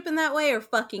relationship in that way or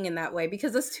fucking in that way?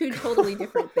 Because it's two totally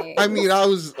different things. I mean, I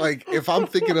was like, if I'm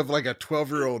thinking of like a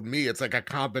 12-year-old me, it's like a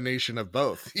combination of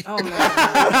both. Oh my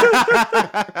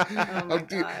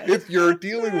god! If you're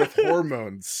dealing with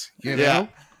hormones, you know.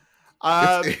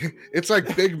 It's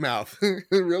like Big Mouth. It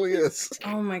really is.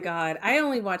 Oh my god! I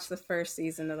only watched the first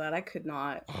season of that. I could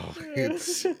not. Oh,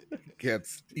 it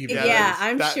gets even. Yeah,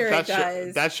 I'm sure it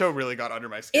does. That show really got under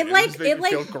my skin.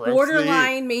 It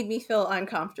borderline made me feel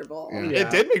uncomfortable. Yeah. It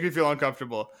did make me feel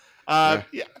uncomfortable.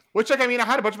 Yeah. Which, like, I mean, I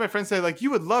had a bunch of my friends say, like,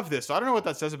 you would love this. So I don't know what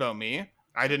that says about me.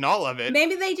 I did not love it.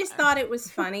 Maybe they just thought it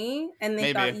was funny, and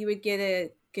they thought you would get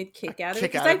a good kick out of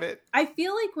it. I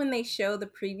feel like when they show the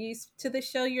previews to the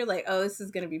show, you're like, oh, this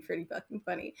is going to be pretty fucking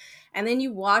funny. And then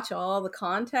you watch all the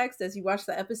context as you watch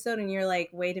the episode, and you're like,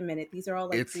 wait a minute, these are all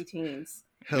like preteens.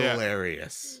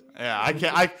 Hilarious. Yeah,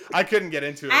 I couldn't get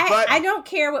into it. But I don't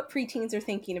care what preteens are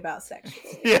thinking about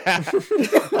sexually.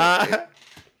 Yeah.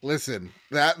 Listen,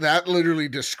 that literally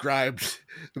described,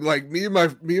 like, me and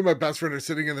my best friend are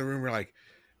sitting in the room. We're like,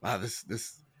 wow, this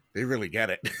they really get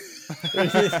it.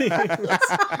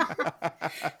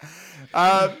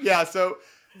 Yeah. So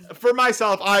for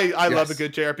myself, I love a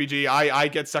good JRPG. I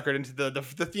get suckered into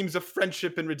the themes of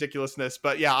friendship and ridiculousness.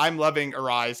 But yeah, I'm loving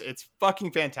Arise. It's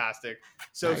fucking fantastic.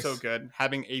 So good.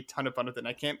 Having a ton of fun with it. And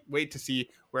I can't wait to see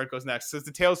where it goes next. So the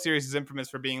Tales series is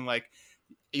infamous for being like,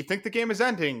 you think the game is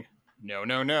ending?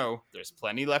 No. There's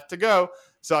plenty left to go.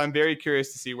 So I'm very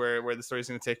curious to see where the story's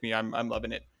going to take me. I'm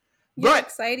loving it. You're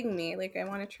exciting me. Like, I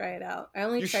want to try it out. I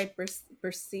only tried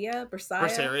Berseria.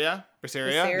 Yeah,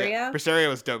 Berseria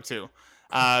was dope too.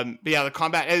 But yeah, the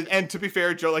combat, and to be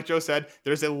fair, like Joe said,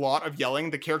 there's a lot of yelling.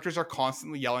 The characters are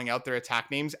constantly yelling out their attack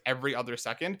names every other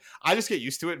second. I just get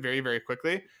used to it very, very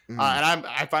quickly. And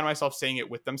I find myself saying it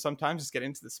with them sometimes, just get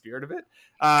into the spirit of it.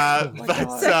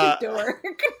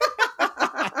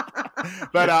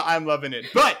 But I'm loving it.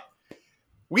 But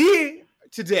we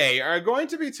today are going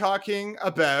to be talking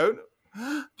about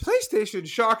PlayStation.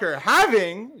 Shocker,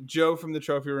 having Joe from the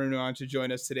Trophy Room on to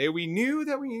join us today. We knew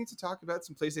that we needed to talk about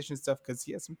some PlayStation stuff because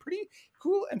he has some pretty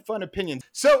cool and fun opinions.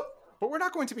 But we're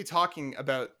not going to be talking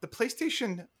about the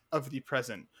PlayStation of the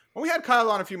present. When we had Kyle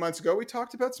on a few months ago, we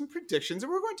talked about some predictions, and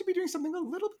we're going to be doing something a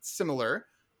little bit similar,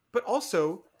 but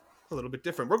also a little bit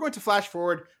different. We're going to flash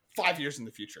forward 5 years in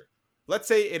the future. Let's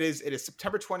say it is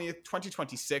September 20th,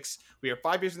 2026. We are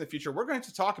 5 years in the future. We're going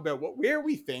to talk about where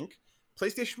we think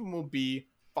PlayStation will be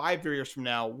 5 years from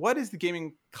now. What is the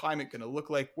gaming climate going to look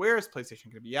like? Where is PlayStation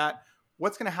going to be at?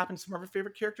 What's going to happen to some of our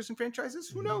favorite characters and franchises?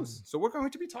 Who knows? So we're going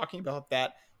to be talking about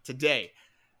that today.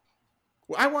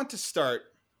 Well, I want to start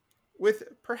with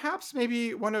perhaps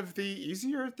maybe one of the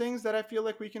easier things that I feel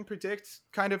like we can predict,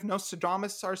 kind of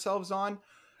Nostradamus ourselves on.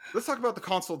 Let's talk about the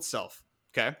console itself.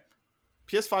 Okay.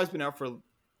 PS5 has been out for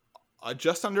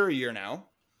just under a year now.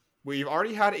 We've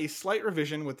already had a slight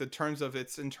revision with the terms of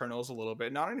its internals a little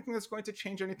bit. Not anything that's going to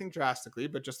change anything drastically,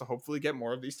 but just to hopefully get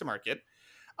more of these to market.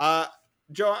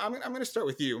 Joe, I'm going to start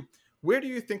with you. Where do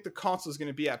you think the console is going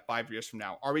to be at 5 years from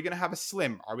now? Are we going to have a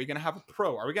Slim? Are we going to have a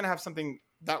Pro? Are we going to have something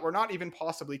that we're not even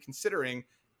possibly considering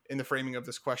in the framing of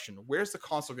this question? Where's the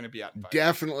console going to be at?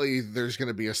 Definitely there's going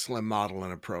to be a Slim model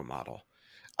and a Pro model.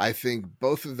 I think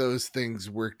both of those things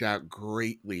worked out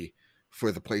greatly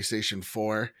for the PlayStation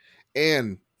 4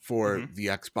 and for the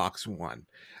Xbox One.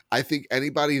 I think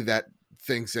anybody that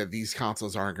thinks that these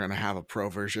consoles aren't going to have a Pro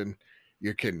version,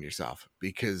 you're kidding yourself,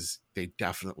 because they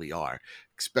definitely are,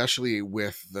 especially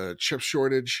with the chip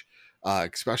shortage,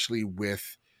 especially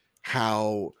with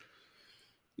how,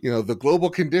 the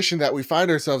global condition that we find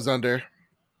ourselves under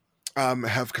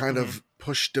have kind of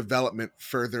pushed development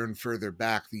further and further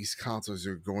back. These consoles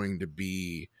are going to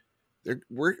be,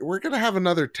 we're going to have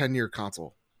another 10-year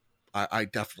console. I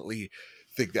definitely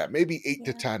think that, maybe 8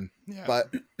 to 10,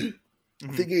 but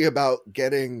thinking about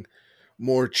getting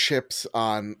more chips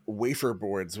on wafer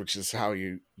boards, which is how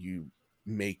you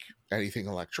make anything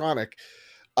electronic,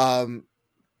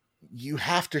 you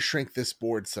have to shrink this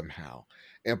board somehow.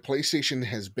 And PlayStation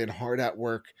has been hard at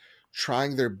work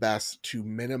trying their best to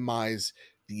minimize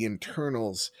the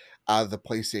internals out of the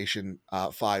PlayStation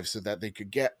 5 so that they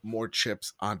could get more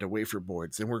chips onto wafer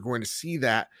boards. And we're going to see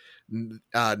that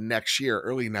next year,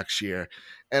 early next year.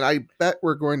 And I bet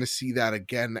we're going to see that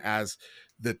again as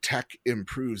the tech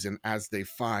improves and as they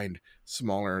find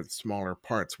smaller and smaller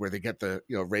parts where they get the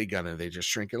ray gun and they just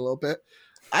shrink it a little bit.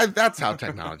 That's how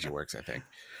technology works, I think.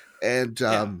 And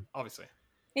obviously.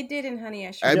 It did in Honey,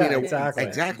 I Should Die.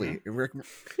 Exactly. Rick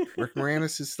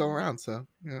Moranis is still around, so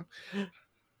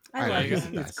I love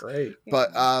him. That's great.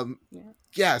 But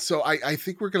so I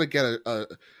think we're gonna get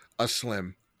a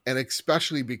Slim, and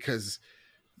especially because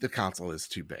the console is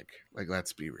too big. Like,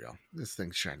 let's be real, this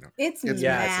thing's ginormous. It's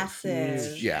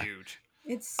massive. Huge.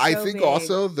 It's so I think big.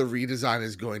 Also the redesign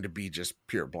is going to be just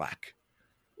pure black.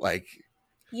 Like,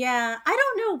 Yeah, I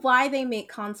don't know why they make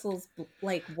consoles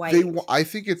like white. I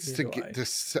think it's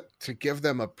to give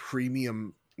them a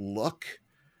premium look.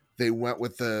 They went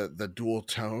with the dual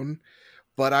tone,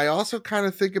 but I also kind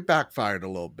of think it backfired a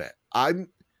little bit. I'm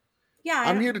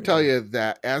here to tell you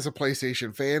that as a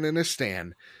PlayStation fan and a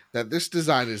stan, that this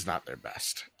design is not their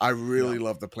best. I really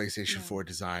love the PlayStation 4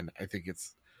 design. I think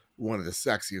it's one of the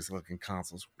sexiest looking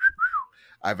consoles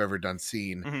I've ever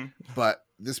seen. Mm-hmm. But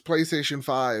this PlayStation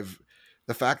 5,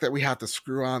 the fact that we have to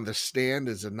screw on the stand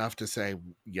is enough to say,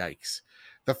 yikes.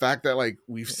 The fact that like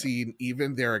we've seen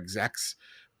even their execs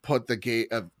put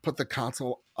the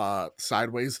console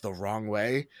sideways the wrong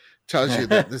way tells you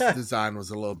that this design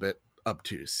was a little bit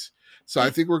obtuse. So I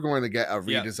think we're going to get a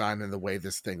redesign in the way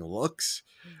this thing looks.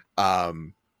 But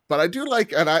I do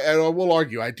like, and I will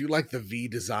argue, I do like the V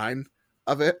design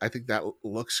of it. I think that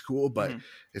looks cool, but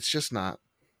it's just not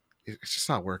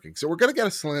working. So we're going to get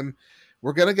a Slim,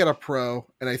 we're going to get a Pro.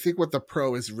 And I think what the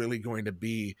Pro is really going to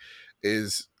be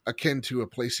is akin to a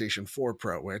PlayStation 4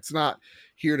 Pro, where it's not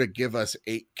here to give us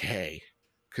 8K,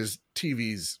 because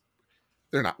TVs,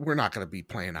 we're not going to be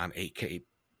playing on 8K,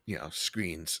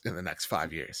 screens in the next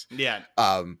 5 years. Yeah.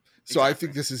 So exactly. I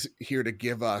think this is here to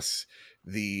give us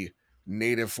the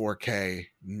native 4K,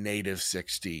 native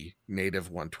 60, native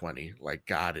 120, like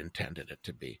God intended it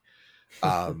to be.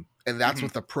 And that's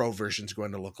what the Pro version is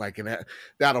going to look like. And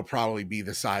that'll probably be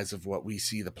the size of what we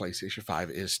see the PlayStation 5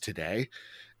 is today.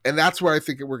 And that's where I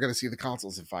think we're going to see the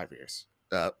consoles in 5 years.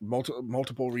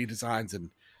 Multiple redesigns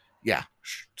and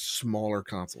smaller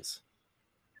consoles.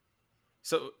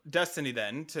 So Destiny,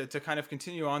 then, to kind of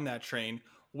continue on that train,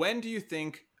 when do you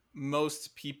think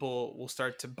most people will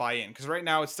start to buy in? Because right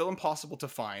now it's still impossible to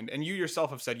find, and you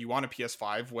yourself have said you want a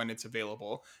PS5 when it's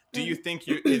available. Do you think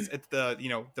is it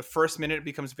the first minute it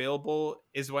becomes available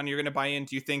is when you're going to buy in?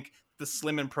 Do you think the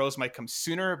Slim and Pros might come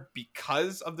sooner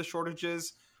because of the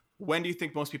shortages? When do you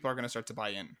think most people are going to start to buy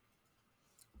in?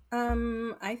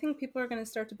 I think people are going to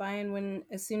start to buy in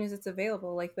as soon as it's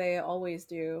available, like they always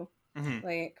do.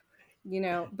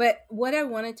 But what I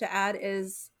wanted to add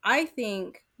is I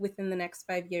think within the next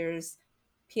 5 years,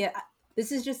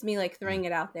 this is just me like throwing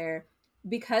it out there,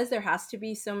 because there has to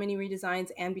be so many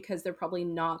redesigns, and because they're probably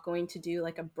not going to do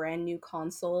like a brand new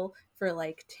console for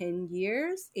like 10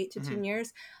 years, 8 to 10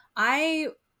 years. I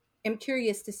am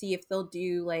curious to see if they'll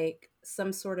do like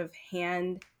some sort of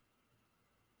handheld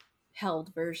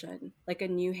version, like a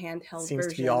new handheld Seems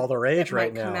version. To be all the rage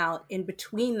right now. Come out in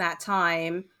between that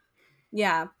time.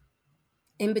 Yeah.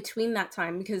 In between that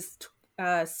time, because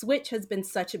Switch has been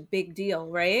such a big deal,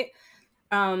 right?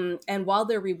 And while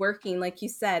they're reworking, like you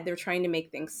said, they're trying to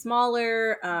make things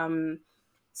smaller.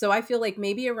 So I feel like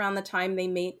maybe around the time they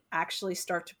may actually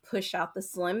start to push out the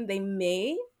Slim, they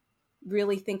may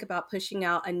really think about pushing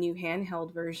out a new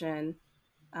handheld version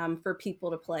for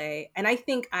people to play. And I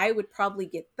think I would probably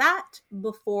get that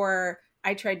before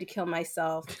I tried to kill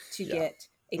myself to get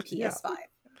a PS5.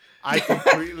 I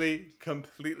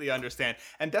completely understand.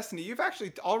 And Destiny, you've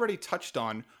actually already touched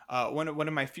on one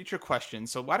of my future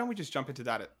questions. So why don't we just jump into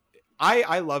that?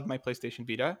 I love my PlayStation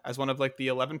Vita as one of like the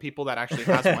 11 people that actually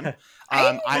has one.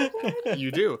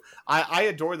 You do. I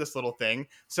adore this little thing.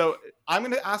 So I'm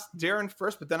going to ask Darren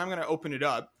first, but then I'm going to open it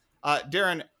up.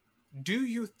 Darren, do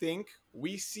you think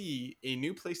we see a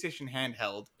new PlayStation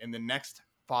handheld in the next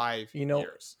 5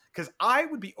 years? Because I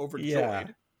would be overjoyed. Yeah.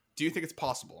 Do you think it's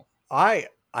possible?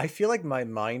 I feel like my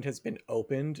mind has been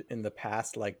opened in the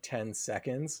past like 10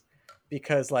 seconds,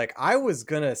 because like I was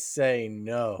going to say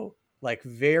no, like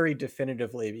very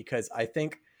definitively, because I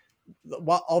think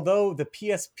although the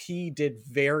PSP did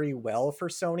very well for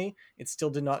Sony, it still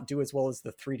did not do as well as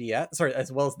the 3DS,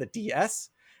 as well as the DS.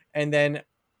 And then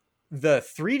the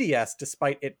 3DS,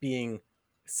 despite it being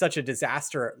such a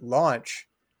disaster at launch,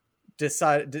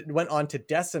 went on to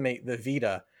decimate the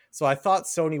Vita. So I thought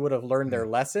Sony would have learned their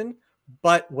lesson.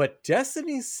 But what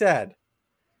Destiny said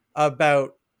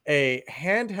about a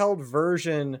handheld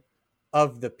version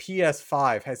of the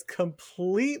PS5 has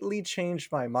completely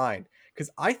changed my mind, because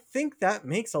I think that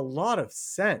makes a lot of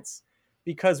sense,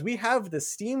 because we have the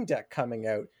Steam Deck coming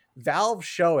out, Valve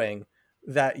showing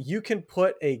that you can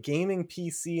put a gaming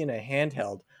PC in a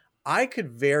handheld. I could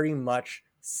very much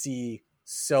see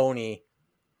Sony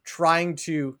trying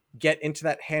to get into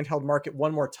that handheld market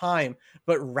one more time,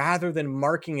 but rather than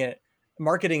marketing it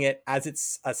as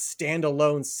it's a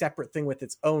standalone separate thing with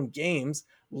its own games,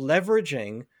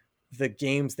 leveraging the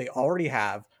games they already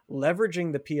have,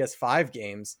 leveraging the PS5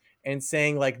 games, and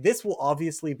saying like, this will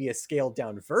obviously be a scaled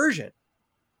down version,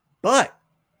 but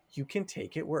you can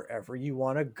take it wherever you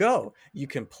want to go. You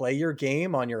can play your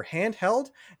game on your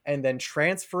handheld and then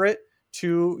transfer it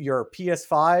to your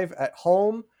PS5 at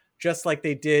home, just like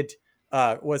they did.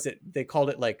 They called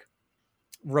it like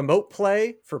remote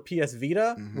play for PS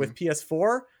Vita with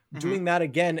PS4, doing that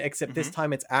again, except this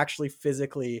time it's actually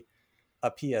physically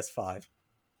a PS5.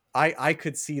 I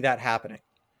could see that happening.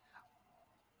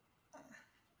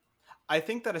 I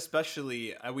think that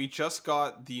especially we just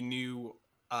got the new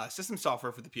system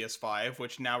software for the PS5,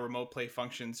 which now remote play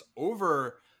functions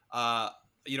over.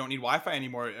 You don't need Wi-Fi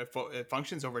anymore. It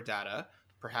functions over data.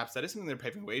 Perhaps that is something they're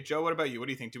paving the way. Joe, what about you? What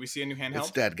do you think? Do we see a new handheld?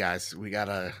 It's dead, guys. We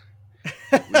gotta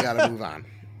move on.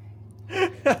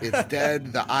 It's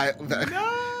dead.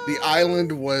 The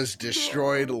island was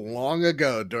destroyed long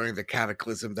ago during the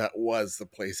cataclysm that was the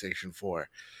PlayStation 4.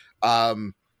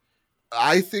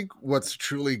 I think what's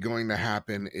truly going to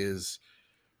happen is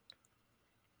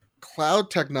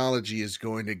cloud technology is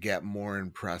going to get more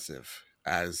impressive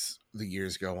as the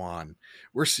years go on.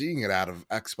 We're seeing it out of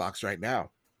Xbox right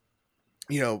now.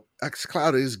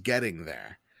 xCloud is getting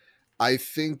there. I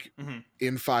think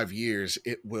in 5 years,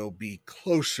 it will be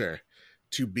closer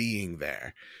to being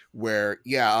there, where,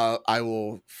 I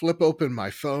will flip open my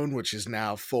phone, which is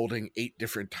now folding 8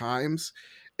 different times,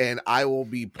 and I will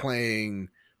be playing,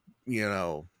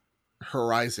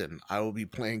 Horizon. I will be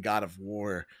playing God of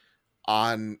War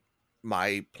on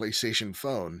my PlayStation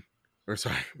phone,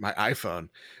 my iPhone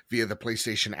via the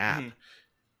PlayStation app.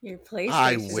 Your PlayStation.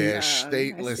 I wish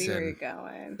they listen.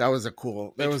 That was a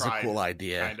cool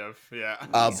idea. Kind of,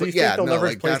 yeah. So you think they'll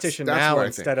leverage PlayStation now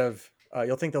instead of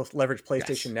you'll think they'll leverage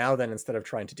PlayStation now then instead of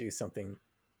trying to do something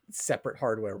separate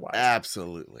hardware wise.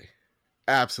 Absolutely.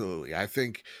 I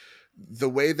think the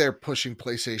way they're pushing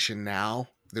PlayStation now,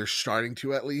 they're starting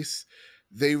to at least,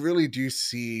 they really do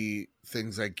see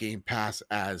things like Game Pass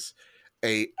as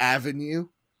a avenue,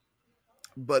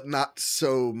 but not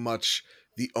so much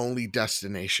the only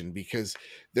destination, because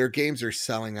their games are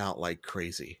selling out like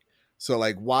crazy. So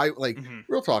like, why, like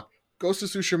real talk, Ghost of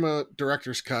Tsushima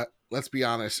Director's Cut, let's be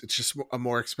honest, it's just a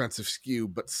more expensive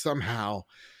SKU, but somehow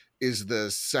is the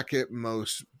second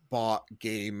most bought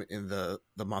game in the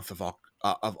month of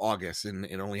August, and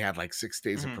it only had like 6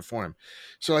 days to perform.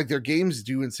 So like their games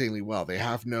do insanely well. They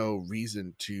have no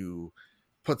reason to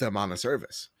put them on a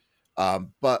service.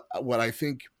 But what I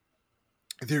think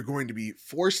they're going to be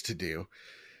forced to do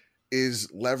is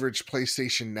leverage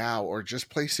PlayStation Now or just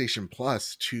PlayStation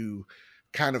Plus to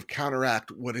kind of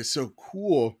counteract what is so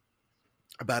cool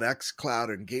about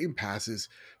xCloud and Game Pass is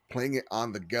playing it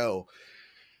on the go.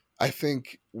 I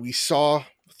think we saw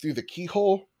through the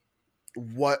keyhole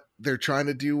what they're trying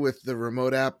to do with the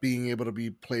remote app being able to be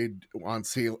played on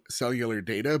cellular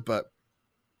data, but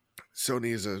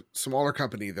Sony is a smaller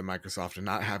company than Microsoft and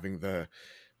not having the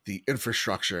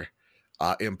infrastructure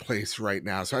in place right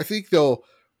now. So I think they'll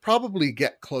probably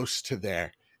get close to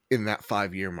there in that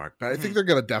 5-year mark, but I think they're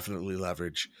going to definitely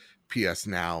leverage PS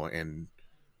Now and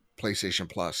PlayStation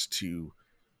Plus to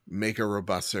make a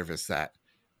robust service that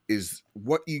is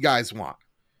what you guys want,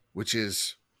 which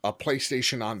is a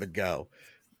PlayStation on the go.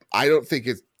 I don't think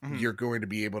you're going to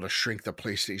be able to shrink the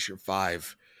PlayStation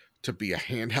 5 to be a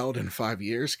handheld in 5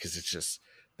 years, because it's just,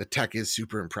 the tech is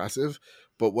super impressive.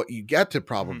 But what you get to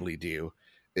probably do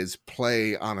is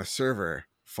play on a server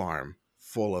farm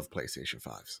full of PlayStation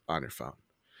 5s on your phone.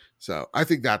 So I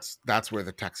think that's where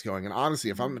the tech's going. And honestly,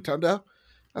 if I'm Nintendo,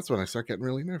 that's when I start getting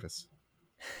really nervous.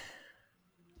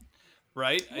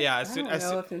 Right? Yeah. I don't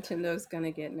know if Nintendo's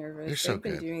gonna get nervous. They've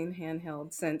been doing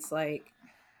handheld since like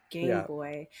Game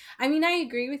Boy. I mean, I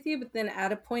agree with you, but then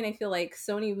at a point, I feel like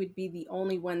Sony would be the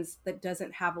only ones that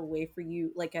doesn't have a way for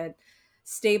you, like a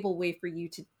stable way for you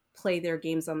to play their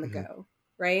games on the go,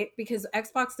 right? Because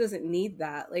Xbox doesn't need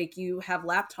that. Like, you have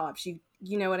laptops,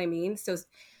 you know what I mean? So,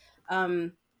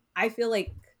 I feel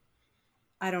like,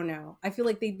 I don't know. I feel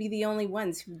like they'd be the only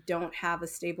ones who don't have a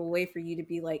stable way for you to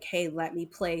be like, hey, let me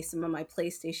play some of my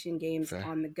PlayStation games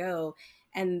on the go.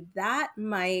 And that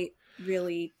might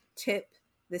really tip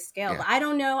the scale. But I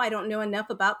don't know. I don't know enough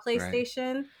about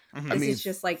PlayStation. Right. This is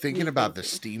just like thinking about the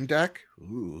Steam Deck.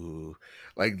 Ooh,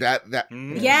 like that.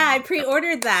 Yeah, I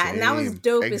pre-ordered that, and that was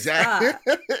dope as fuck.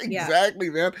 Exactly,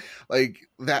 man. Like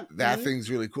that thing's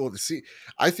really cool to see.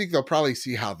 I think they'll probably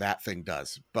see how that thing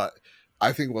does, but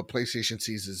I think what PlayStation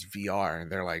sees is VR, and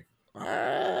they're like,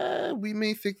 we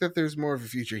may think that there's more of a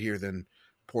future here than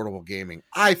portable gaming.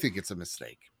 I think it's a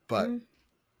mistake, but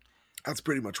that's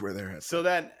pretty much where they're at. So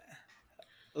then,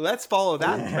 let's follow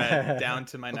that thread down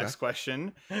to my next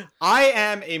question. I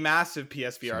am a massive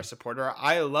PSVR supporter.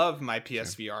 I love my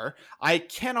PSVR. I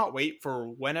cannot wait for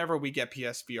whenever we get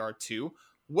PSVR 2.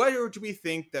 where do we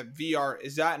think that VR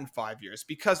is at in 5 years?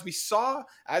 Because we saw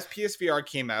as PSVR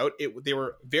came out, they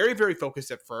were very, very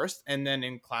focused at first, and then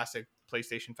in classic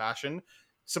PlayStation fashion,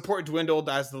 support dwindled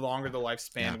as the longer the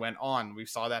lifespan went on. We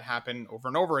saw that happen over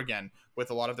and over again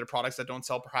with a lot of their products that don't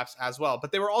sell perhaps as well.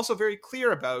 But they were also very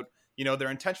clear about,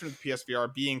 their intention with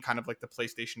PSVR being kind of like the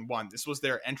PlayStation 1. This was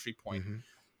their entry point. Mm-hmm.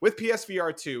 With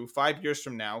PSVR 2, 5 years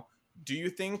from now, do you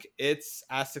think it's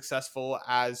as successful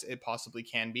as it possibly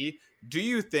can be? Do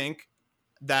you think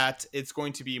that it's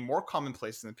going to be more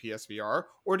commonplace than the PSVR?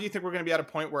 Or do you think we're going to be at a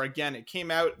point where, again, it came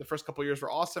out, the first couple of years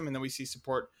were awesome, and then we see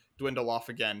support dwindle off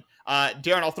again?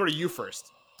 Darren, I'll throw to you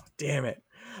first. Damn it.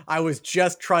 I was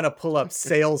just trying to pull up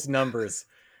sales numbers.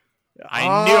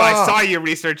 I knew I saw you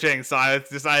researching, so I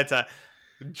decided to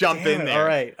jump in there. All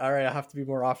right. I have to be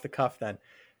more off the cuff then.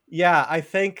 Yeah, I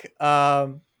think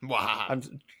wow.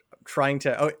 I'm trying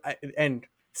to and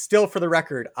still for the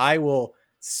record, I will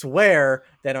swear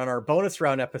that on our bonus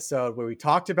round episode where we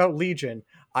talked about Legion,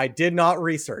 I did not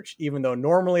research, even though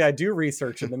normally I do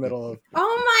research in the middle of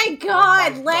Oh my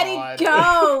god, let it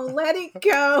go. Let it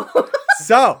go.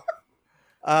 So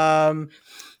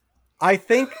I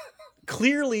think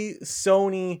clearly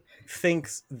Sony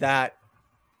thinks that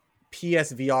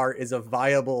PSVR is a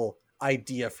viable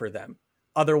idea for them.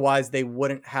 Otherwise, they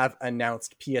wouldn't have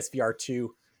announced PSVR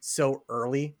 2 so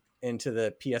early into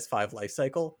the PS5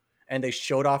 lifecycle, and they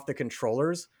showed off the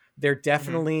controllers. They're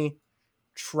definitely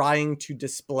trying to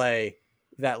display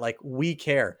that, like, we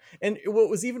care. And what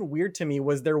was even weird to me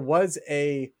was there was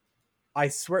an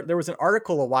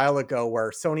article a while ago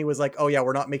where Sony was like, oh yeah,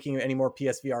 we're not making any more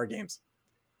PSVR games.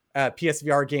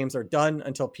 PSVR games are done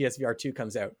until PSVR 2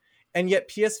 comes out. And yet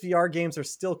PSVR games are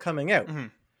still coming out. Mm-hmm.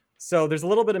 So there's a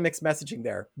little bit of mixed messaging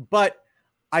there. But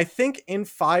I think in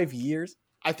 5 years...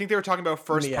 I think they were talking about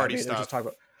first-party stuff.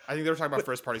 I think they were talking about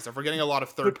first-party stuff. We're getting a lot of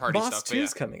third-party stuff. Moss 2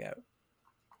 is coming out.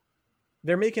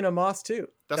 They're making a Moss 2.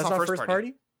 That's not first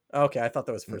party? Okay, I thought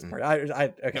that was first party.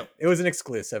 Okay. No. It was an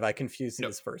exclusive. I confused it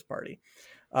as first party.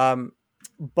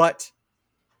 But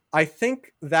I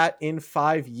think that in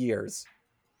 5 years,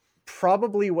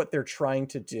 probably what they're trying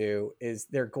to do is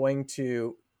they're going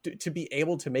to be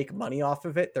able to make money off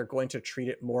of it. They're going to treat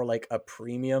it more like a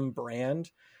premium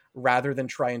brand rather than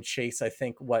try and chase, I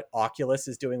think, what Oculus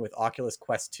is doing with Oculus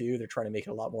Quest 2. They're trying to make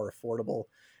it a lot more affordable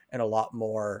and a lot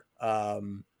more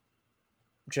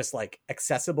just like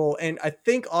accessible. And I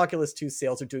think Oculus 2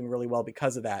 sales are doing really well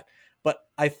because of that. But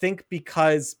I think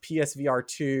because PSVR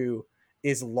 2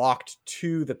 is locked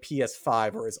to the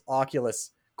PS5, whereas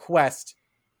Oculus Quest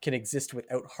can exist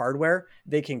without hardware,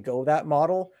 they can go that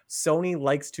model. Sony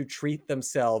likes to treat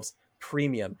themselves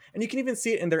premium. And you can even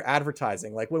see it in their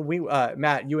advertising. Like when we,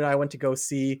 Matt, you and I went to go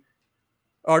see,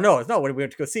 or no, it's not when we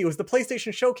went to go see, it was the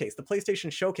PlayStation Showcase. The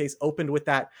PlayStation Showcase opened with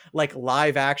that like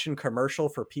live action commercial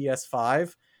for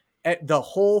PS5. The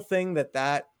whole thing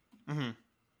that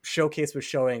showcase was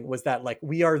showing was that like,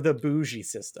 we are the bougie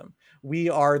system. We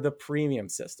are the premium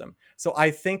system. So I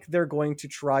think they're going to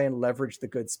try and leverage the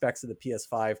good specs of the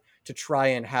PS5 to try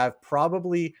and have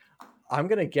probably, I'm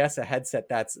going to guess, a headset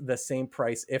that's the same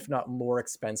price, if not more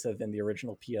expensive than the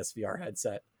original PSVR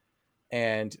headset.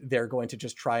 And they're going to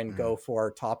just try and go for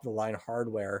top of the line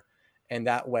hardware. And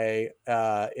that way,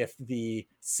 if the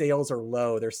sales are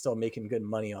low, they're still making good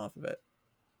money off of it.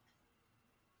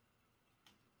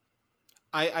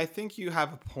 I think you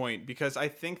have a point, because I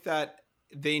think that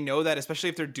they know that, especially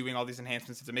if they're doing all these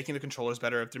enhancements, if they're making the controllers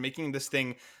better, if they're making this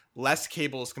thing less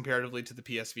cables comparatively to the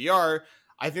PSVR,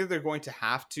 I think they're going to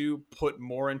have to put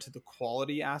more into the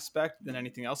quality aspect than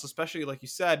anything else, especially like you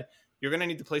said, you're going to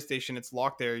need the PlayStation. It's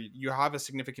locked there. You have a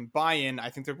significant buy-in. I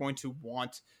think they're going to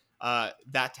want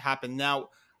that to happen. Now,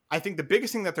 I think the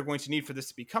biggest thing that they're going to need for this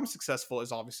to become successful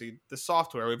is obviously the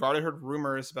software. We've already heard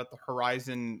rumors about the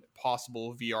Horizon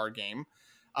possible VR game.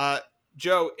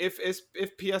 Joe, if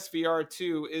PSVR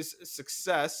 2 is a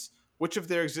success, which of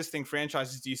their existing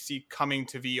franchises do you see coming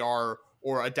to VR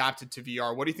or adapted to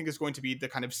VR? What do you think is going to be the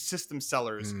kind of system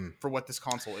sellers for what this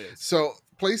console is? So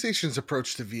PlayStation's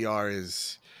approach to VR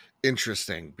is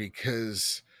interesting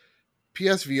because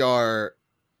PSVR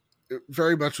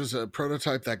very much was a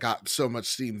prototype that got so much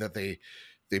steam that they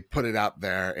put it out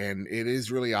there, and it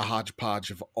is really a hodgepodge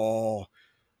of all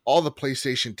the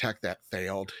PlayStation tech that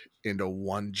failed into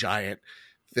one giant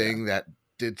thing that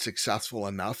did successful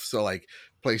enough. So like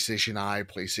PlayStation Eye,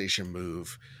 PlayStation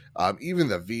Move, even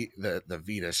the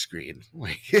Vita screen,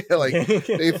 like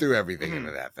they threw everything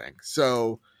into that thing.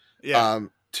 So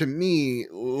to me,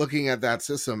 looking at that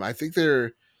system, I think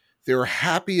they're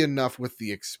happy enough with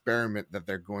the experiment that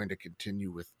they're going to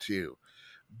continue with too.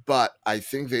 But I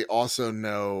think they also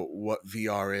know what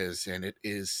VR is, and it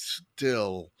is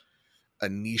still a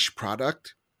niche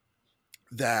product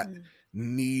that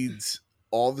needs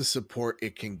all the support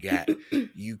it can get.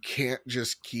 You can't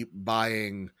just keep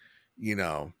buying,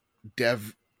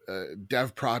 dev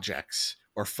projects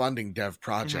or funding dev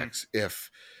projects if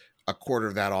a quarter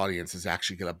of that audience is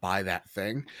actually going to buy that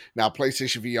thing. Now,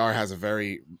 PlayStation VR has a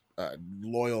very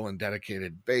loyal and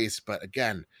dedicated base, but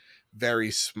again,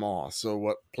 very small. So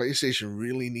what PlayStation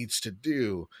really needs to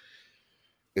do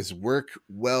is work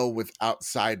well with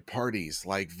outside parties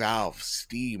like Valve,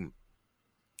 Steam,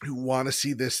 who want to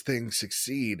see this thing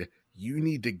succeed. You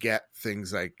need to get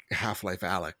things like Half-Life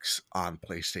Alyx on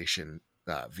PlayStation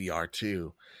VR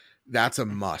 2. That's a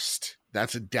must.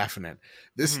 That's a definite.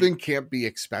 This thing can't be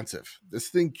expensive. This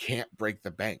thing can't break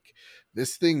the bank.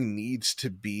 This thing needs to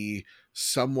be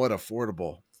somewhat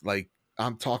affordable. Like,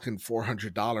 I'm talking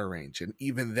 $400 range, and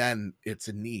even then it's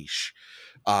a niche.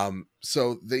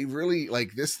 So they really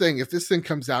like this thing. If this thing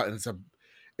comes out and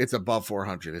it's above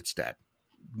 400, it's dead.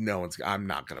 I'm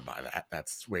not going to buy that.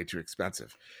 That's way too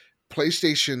expensive.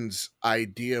 PlayStation's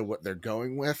idea, what they're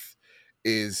going with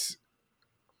is,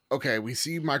 okay, we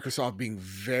see Microsoft being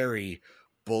very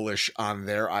bullish on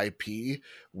their IP.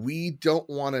 We don't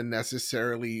want to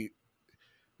necessarily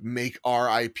make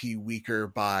our IP weaker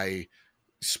by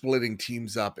splitting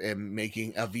teams up and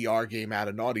making a VR game out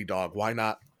of Naughty Dog. Why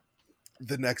not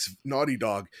the next Naughty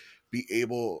Dog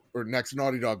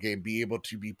game be able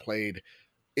to be played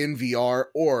in VR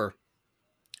or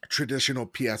traditional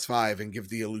PS5 and give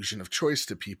the illusion of choice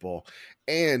to people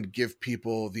and give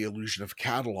people the illusion of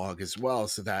catalog as well,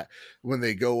 so that when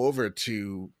they go over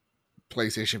to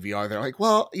PlayStation VR, they're like,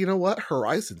 well, you know what?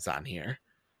 Horizon's on here.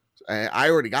 I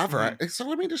already got Horizon, so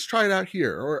let me just try it out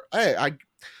here. Or, hey,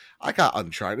 I got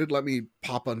Uncharted. Let me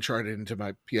pop Uncharted into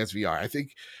my PSVR. I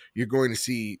think you're going to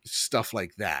see stuff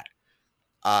like that.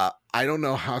 I don't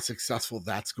know how successful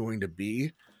that's going to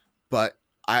be, but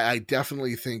I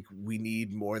definitely think we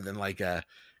need more than like a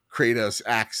Kratos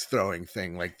axe throwing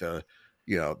thing, like the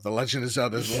Legend of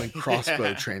Zelda's Link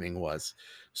crossbow training was.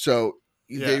 So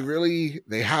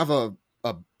they have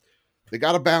they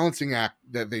got a balancing act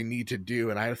that they need to do,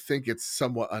 and I think it's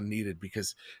somewhat unneeded,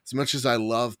 because as much as I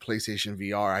love PlayStation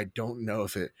VR, I don't know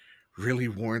if it really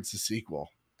warrants a sequel,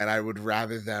 and I would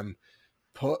rather them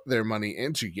put their money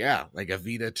into like a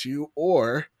Vita 2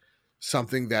 or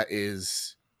something that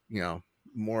is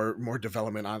more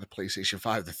development on the PlayStation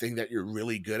 5, the thing that you're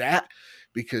really good at,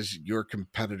 because your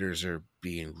competitors are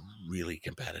being really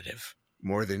competitive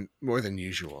more than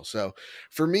usual. So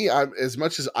for me, as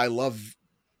much as I love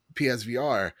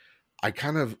PSVR, I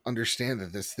kind of understand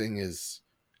that this thing is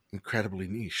incredibly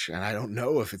niche, and I don't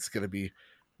know if it's going to be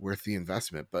worth the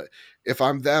investment. But if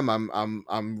I'm them,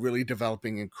 I'm really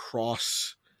developing in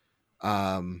cross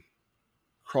hardware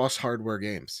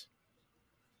games.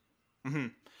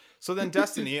 So then,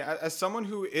 Destiny, as someone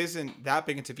who isn't that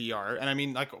big into VR, and I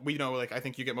mean, like, we know, like, I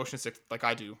think you get motion sick like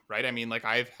I do, right? I mean, like,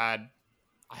 I've had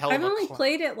a hell of I've only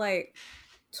played it like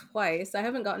twice. I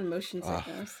haven't gotten motion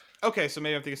sickness. Okay, so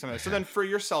maybe I'm thinking something else. So then, for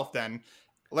yourself, then,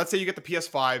 let's say you get the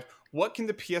PS5. What can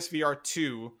the PSVR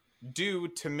 2 do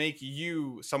to make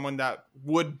you someone that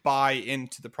would buy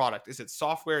into the product? Is it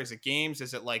software? Is it games?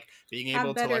 Is it like being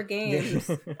able to like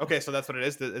games? Okay, so that's what it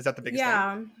is. Is that the biggest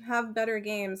thing? Have better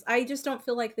games. I just don't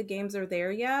feel like the games are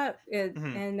there yet.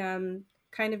 And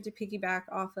kind of to piggyback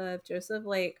off of Joseph,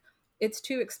 like, it's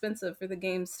too expensive for the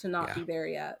games to not be there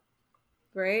yet,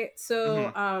 right?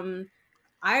 So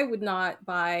I would not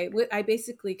buy what I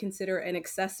basically consider an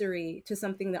accessory to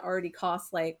something that already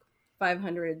costs like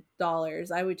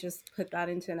 $500. I would just put that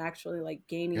into an actually like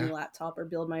gaming laptop or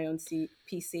build my own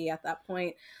PC at that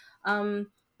point. But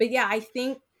yeah, I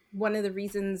think one of the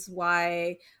reasons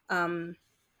why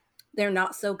they're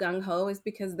not so gung-ho is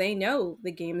because they know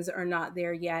the games are not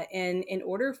there yet. And in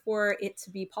order for it to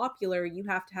be popular, you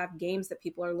have to have games that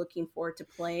people are looking forward to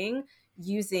playing,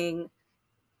 using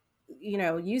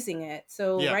it.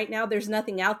 So right now there's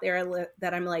nothing out there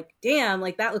that I'm like, damn,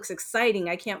 like that looks exciting.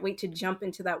 I can't wait to jump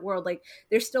into that world. Like,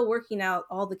 they're still working out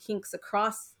all the kinks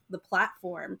across the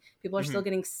platform. People are still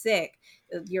getting sick.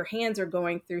 Your hands are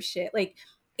going through shit. Like,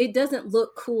 it doesn't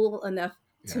look cool enough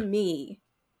to me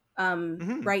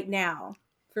right now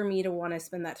for me to want to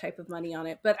spend that type of money on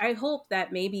it. But I hope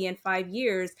that maybe in 5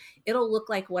 years, it'll look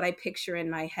like what I picture in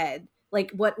my head.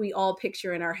 Like what we all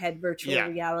picture in our head virtual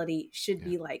reality should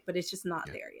be like, but it's just not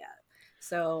there yet.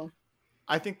 So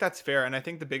I think that's fair. And I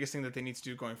think the biggest thing that they need to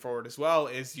do going forward as well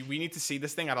is we need to see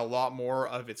this thing at a lot more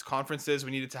of its conferences.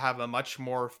 We needed to have a much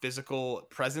more physical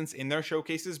presence in their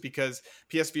showcases, because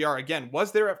PSVR, again,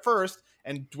 was there at first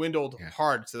and dwindled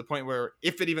hard to the point where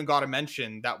if it even got a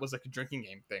mention, that was like a drinking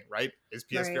game thing, right? Is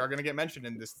PSVR going to get mentioned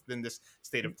in this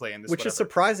state of play? In this, which is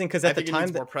surprising, because at the time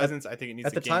that, more presence, I think it needs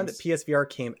at the time that PSVR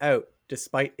came out,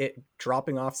 despite it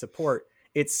dropping off support,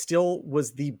 it still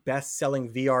was the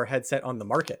best-selling VR headset on the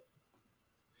market.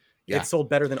 Yeah. It sold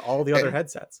better than all the other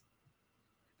headsets.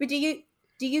 But do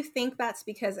you think that's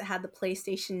because it had the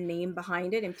PlayStation name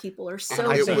behind it and people are so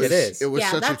I think it is. It was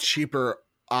such a cheaper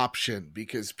option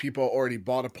because people already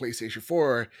bought a PlayStation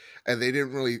 4 and they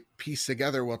didn't really piece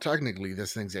together, well, technically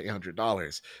this thing's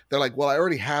 $800. They're like, well, I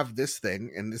already have this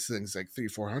thing and this thing's like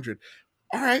 $300-400.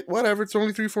 All right, whatever, it's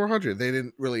only $300-400. They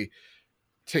didn't really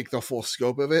take the full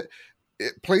scope of it.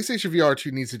 PlayStation VR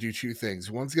 2 needs to do two things.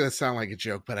 One's going to sound like a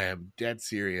joke, but I am dead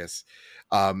serious.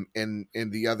 And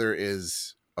the other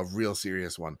is a real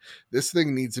serious one. This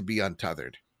thing needs to be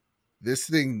untethered. This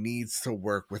thing needs to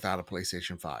work without a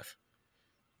PlayStation 5.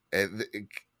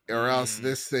 Or else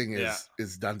this thing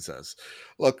is dunces.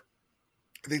 Look,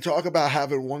 they talk about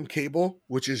having one cable,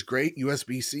 which is great,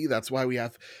 USB-C. That's why we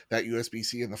have that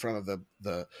USB-C in the front of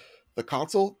the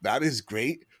console. That is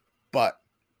great, but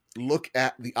look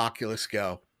at the Oculus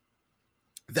Go.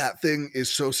 That thing is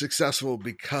so successful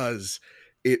because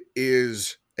it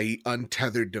is a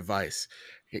untethered device.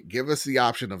 Give us the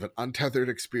option of an untethered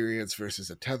experience versus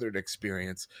a tethered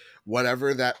experience.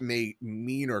 Whatever that may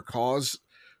mean or cause,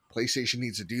 PlayStation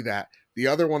needs to do that. The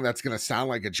other one that's going to sound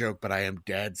like a joke, but I am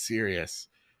dead serious,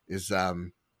 is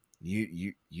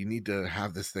you need to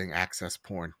have this thing access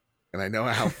porn. And I know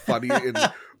how funny and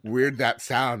weird that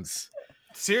sounds.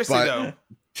 Seriously, though.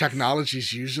 Technology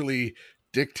is usually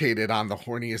dictated on the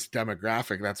horniest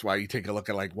demographic. That's why you take a look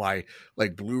at why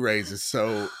Blu-rays is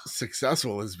so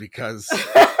successful, is because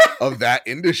of that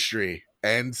industry.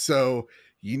 And so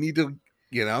you need to,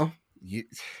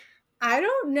 I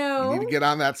don't know. You need to get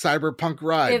on that cyberpunk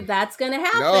ride. If that's going to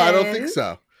happen. No, I don't think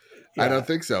so. Yeah. I don't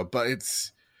think so. But it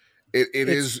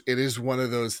is one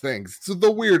of those things. It's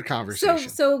the weird conversation.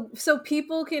 So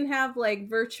people can have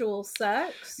virtual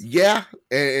sex. Yeah,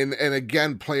 and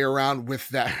again, play around with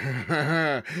that,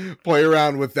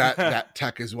 that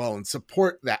tech as well, and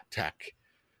support that tech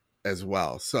as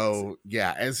well. So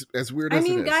yeah, as weird as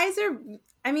it is. Guys are.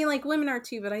 Women are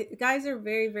too, but guys are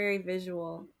very, very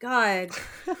visual. God,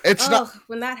 it's not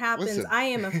when that happens. Listen, I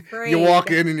am afraid. You walk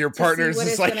in and your partner's what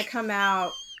is is like going to come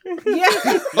out. Yeah.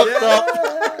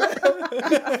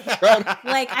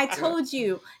 I told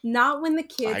you, not when the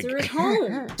kids are at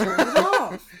home. Turn it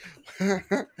off.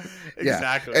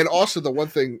 Exactly. And also the one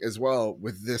thing as well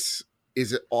with this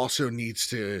is it also needs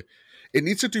to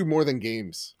do more than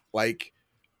games.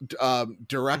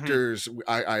 Directors,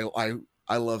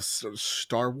 I love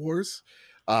Star Wars,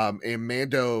 and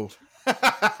Mando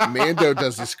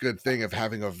does this good thing of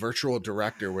having a virtual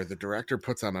director where the director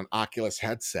puts on an Oculus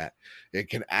headset. It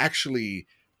can actually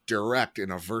direct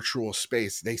in a virtual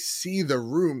space. They see the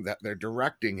room that they're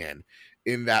directing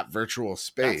in that virtual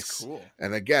space. That's cool.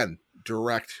 And again,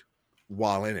 direct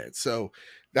while in it. So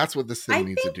that's what this thing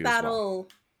needs to do as well.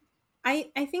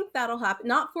 I think that'll happen.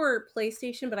 Not for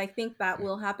PlayStation, but I think that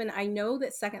will happen. I know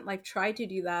that Second Life tried to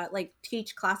do that,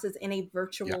 teach classes in a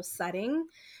virtual setting.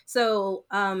 So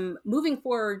moving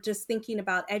forward, just thinking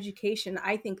about education,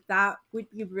 I think that would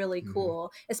be really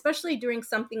cool, especially during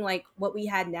something like what we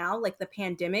had now, like the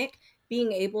pandemic,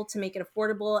 being able to make it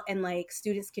affordable and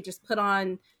students could just put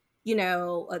on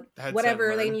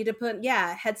whatever they need to put,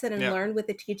 headset and learn with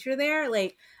the teacher there.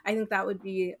 I think that would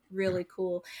be really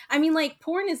cool.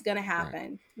 Porn is going to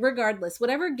happen regardless.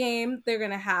 Whatever game they're going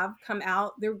to have come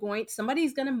out,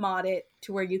 somebody's going to mod it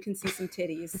to where you can see some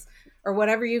titties or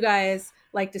whatever you guys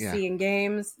like to see in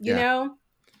games, you know?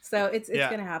 So it's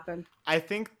going to happen. I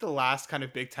think the last kind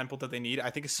of big template that they need, I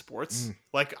think, is sports.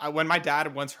 When my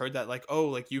dad once heard that,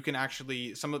 you can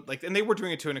actually and they were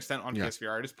doing it to an extent on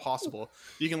PSVR. It is possible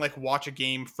you can watch a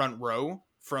game front row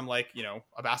from a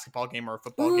basketball game or a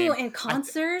football game. And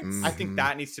concerts. I think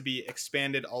that needs to be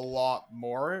expanded a lot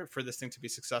more for this thing to be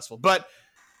successful. But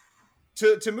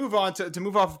to move on to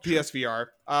move off of PSVR,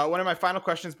 one of my final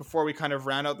questions before we kind of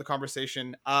round out the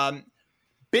conversation,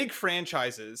 big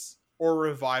franchises or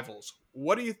revivals,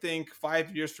 what do you think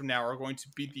 5 years from now are going to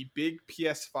be the big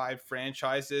PS5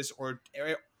 franchises,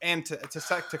 and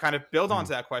to kind of build onto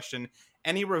that question,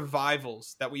 any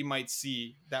revivals that we might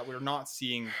see that we're not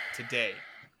seeing today?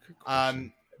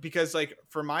 Because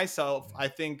for myself, I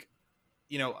think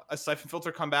a Siphon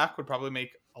Filter comeback would probably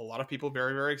make a lot of people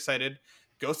very, very excited.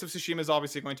 Ghost of Tsushima is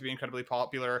obviously going to be incredibly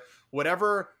popular.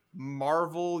 Whatever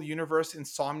Marvel Universe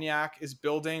Insomniac is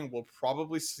building, we'll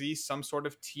probably see some sort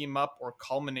of team up or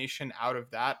culmination out of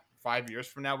that 5 years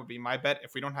from now would be my bet.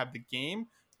 If we don't have the game,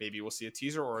 maybe we'll see a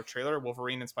teaser or a trailer.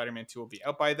 Wolverine and Spider-Man 2 will be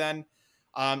out by then.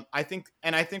 I think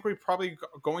we're probably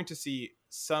going to see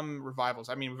some revivals.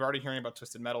 I mean, we're already hearing about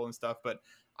Twisted Metal and stuff, but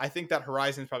I think that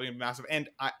Horizon is probably going to be massive. And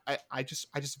I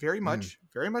just very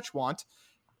much want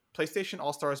PlayStation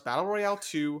All-Stars Battle Royale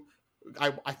 2.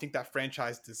 I think that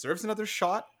franchise deserves another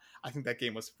shot. I think that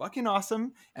game was fucking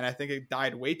awesome, and I think it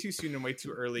died way too soon and way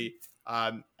too early.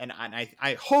 And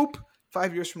I hope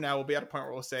 5 years from now we'll be at a point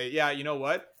where we'll say, yeah, you know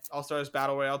what? All-Stars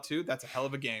Battle Royale 2, that's a hell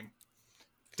of a game.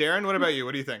 Darren, what about you?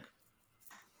 What do you think?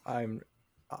 I'm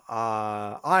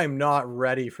not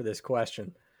ready for this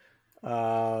question.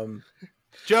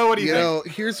 Joe, what do you think? Know,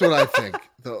 here's what I think.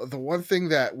 The one thing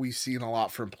that we've seen a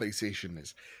lot from PlayStation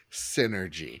is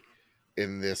synergy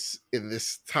in this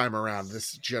time around,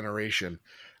 this generation.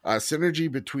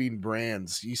 Synergy between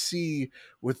brands. You see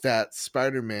with that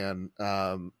Spider-Man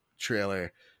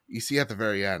trailer, you see at the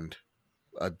very end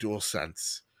a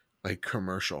DualSense like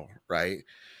commercial, right?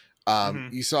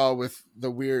 You saw with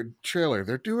the weird trailer,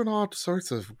 they're doing all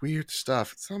sorts of weird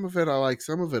stuff. Some of it I like,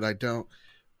 some of it I don't.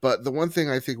 But the one thing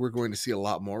I think we're going to see a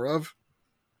lot more of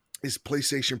is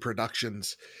PlayStation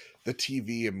Productions, the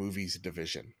TV and movies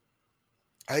division.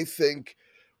 I think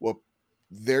what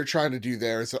they're trying to do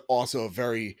there is also a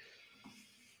very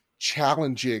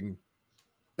challenging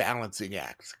balancing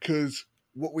act, because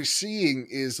what we're seeing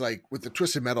is like with the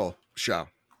Twisted Metal show,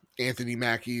 Anthony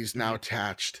Mackie's now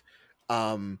attached.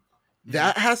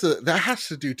 That has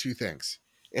to do two things.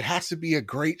 It has to be a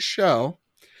great show,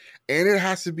 and it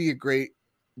has to be a great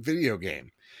video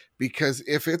game. Because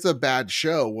if it's a bad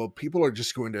show, well, people are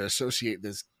just going to associate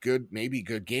this maybe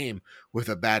good game with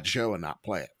a bad show and not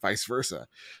play it, vice versa.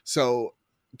 So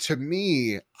to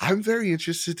me, I'm very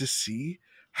interested to see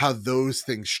how those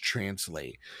things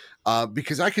translate.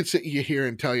 Because I could sit here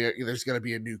and tell you there's going to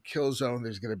be a new Killzone,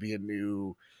 there's going to be a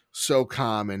new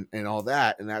SOCOM and all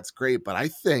that, and that's great. But I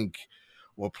think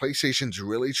what PlayStation's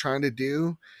really trying to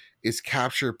do is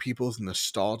capture people's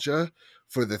nostalgia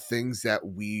for the things that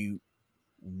we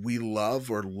love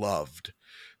or loved.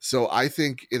 So I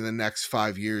think in the next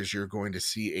 5 years, you're going to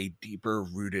see a deeper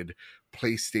rooted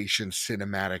PlayStation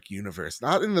cinematic universe,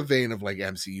 not in the vein of like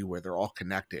MCU where they're all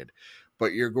connected,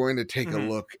 but you're going to take a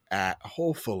look at,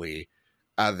 hopefully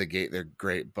out of the gate, they're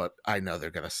great, but I know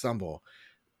they're going to stumble.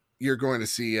 You're going to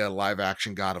see a live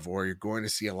action God of War. You're going to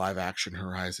see a live action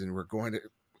Horizon.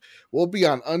 We'll be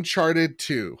on Uncharted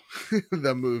 2,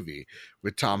 the movie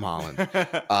with Tom Holland.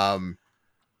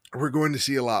 We're going to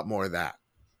see a lot more of that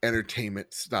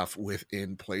entertainment stuff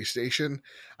within PlayStation.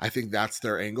 I think that's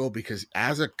their angle, because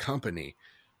as a company,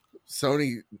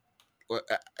 Sony,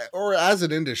 or as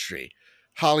an industry,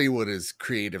 Hollywood is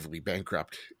creatively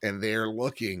bankrupt, and they're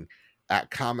looking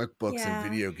at comic books and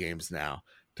video games now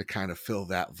to kind of fill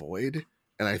that void.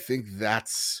 And I think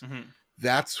that's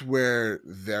where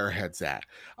their head's at.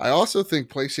 I also think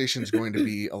PlayStation is going to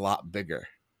be a lot bigger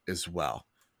as well,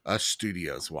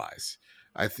 studios wise.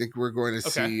 I think we're going to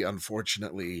see,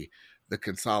 unfortunately, the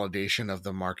consolidation of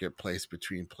the marketplace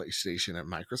between PlayStation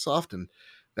and Microsoft, and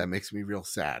that makes me real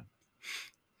sad.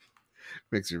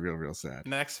 Makes me real sad.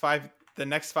 The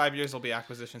next 5 years will be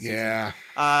acquisition season.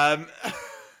 Yeah.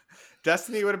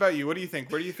 Destiny, what about you? What do you think?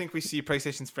 Where do you think we see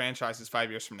PlayStation's franchises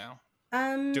 5 years from now?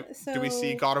 Do we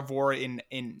see God of War in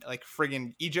like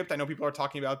friggin' Egypt? I know people are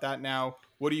talking about that now.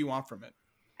 What do you want from it?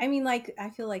 I mean, like, I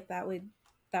feel like that would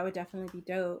definitely be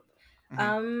dope.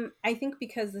 I think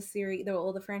because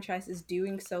the franchise is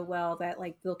doing so well that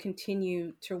like they'll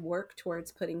continue to work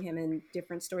towards putting him in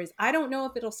different stories. I don't know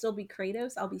if it'll still be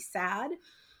Kratos. I'll be sad.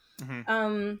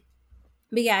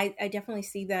 But yeah, I definitely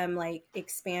see them like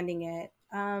expanding it.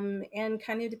 And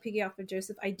kind of to piggy off of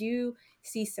Joseph, I do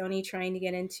see Sony trying to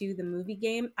get into the movie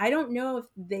game. I don't know if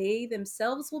they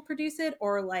themselves will produce it,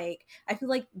 or like, I feel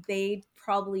like they'd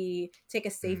probably take a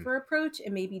safer approach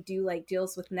and maybe do like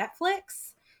deals with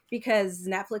Netflix, because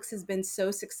Netflix has been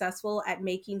so successful at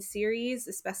making series,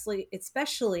 especially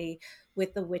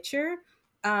with The Witcher.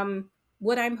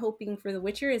 What I'm hoping for The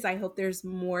Witcher is I hope there's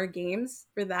more games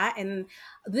for that. And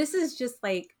this is just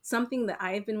like something that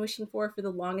I've been wishing for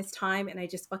the longest time. And I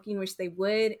just fucking wish they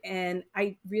would. And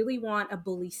I really want a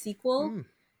Bully sequel.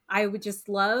 I would just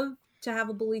love to have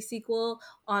a Bully sequel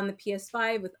on the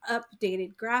PS5 with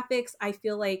updated graphics. I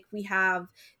feel like we have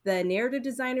the narrative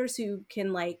designers who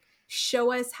can like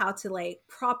show us how to like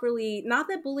properly, not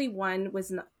that Bully 1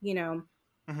 was not,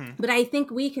 But I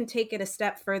think we can take it a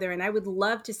step further, and I would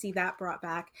love to see that brought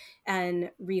back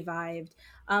and revived.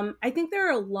 I think there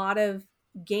are a lot of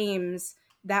games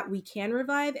that we can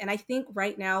revive, and I think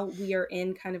right now we are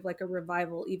in kind of like a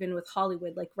revival, even with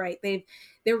Hollywood. Like, right,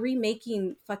 they're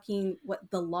remaking fucking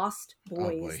The Lost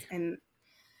Boys, and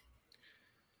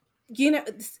you know,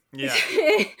 yeah.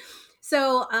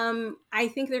 So I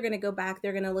think they're going to go back.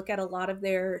 They're going to look at a lot of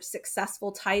their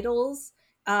successful titles.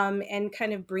 And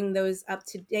kind of bring those up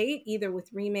to date, either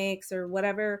with remakes or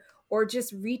whatever, or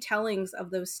just retellings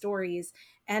of those stories.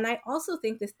 And I also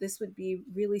think that this would be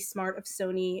really smart of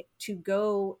Sony to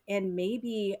go and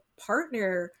maybe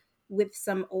partner with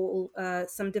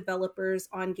some developers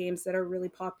on games that are really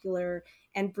popular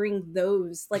and bring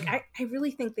those. Like, I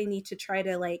really think they need to try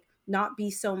to like not be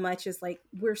so much as like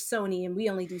we're Sony and we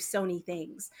only do Sony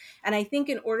things. And I think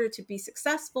in order to be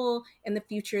successful in the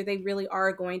future, they really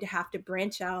are going to have to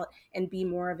branch out and be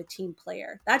more of a team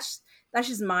player. That's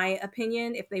just my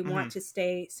opinion if they want to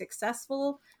stay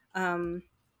successful. And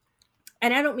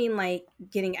I don't mean like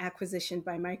getting acquisitioned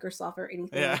by Microsoft or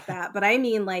anything like that, but I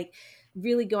mean like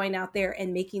really going out there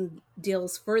and making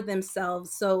deals for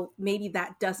themselves. So maybe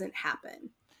that doesn't happen,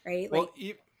 right? Well,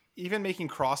 even making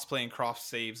crossplay and cross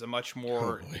saves a much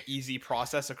more easy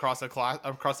process across the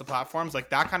platforms, like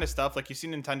that kind of stuff. Like you see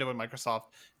Nintendo and Microsoft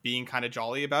being kind of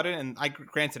jolly about it, and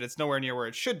granted it's nowhere near where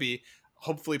it should be.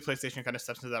 Hopefully PlayStation kind of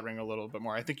steps into that ring a little bit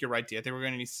more. I think you're right, D. I think we're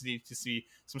going to need to see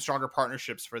some stronger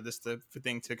partnerships for this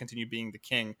thing to continue being the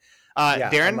king.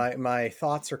 Darren, my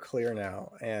thoughts are clear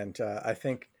now, and I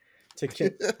think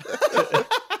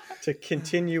to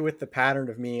continue with the pattern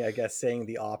of me, I guess, saying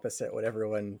the opposite what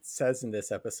everyone says in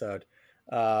this episode,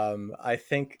 I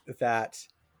think that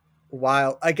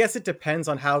while I guess it depends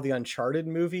on how the Uncharted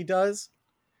movie does,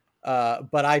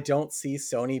 but I don't see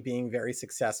Sony being very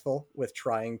successful with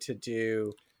trying to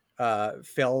do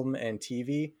film and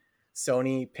TV.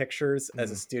 Sony Pictures as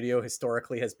a studio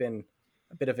historically has been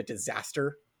a bit of a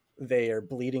disaster. They are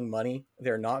bleeding money.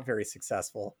 They're not very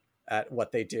successful at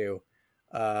what they do.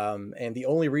 And the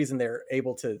only reason they're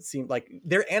able to seem like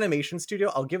their animation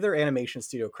studio, I'll give their animation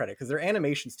studio credit because their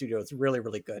animation studio is really,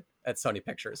 really good at Sony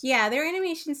Pictures. Yeah, their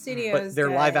animation studio but their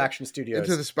live action studios.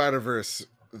 Into the Spider-Verse,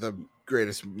 the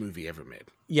greatest movie ever made.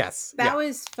 Yes. That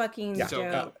was fucking dope.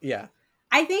 So, yeah.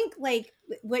 I think like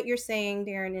what you're saying,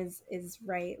 Darren, is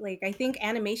right. Like I think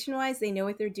animation wise, they know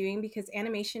what they're doing because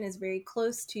animation is very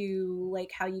close to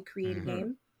like how you create a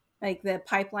game. Like the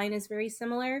pipeline is very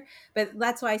similar, but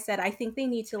that's why I said I think they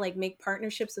need to like make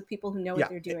partnerships with people who know what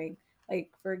they're doing. Like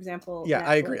for example, Netflix.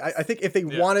 I agree. I think if they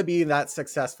want to be that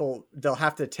successful, they'll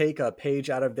have to take a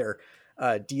page out of their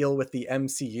deal with the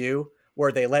MCU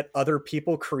where they let other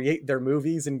people create their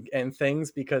movies and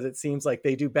things because it seems like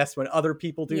they do best when other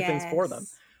people do things for them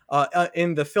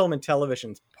in the film and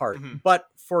television part. But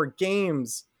for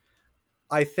games,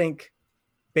 I think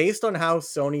based on how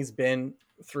Sony's been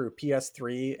through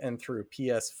PS3 and through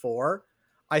PS4,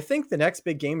 I think the next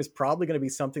big game is probably going to be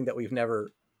something that we've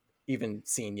never even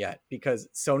seen yet because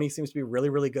Sony seems to be really,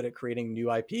 really good at creating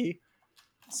new IP.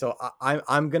 So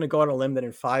I'm going to go on a limb that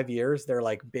in 5 years, their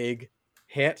like big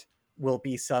hit will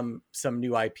be some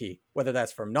new IP, whether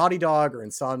that's from Naughty Dog or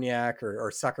Insomniac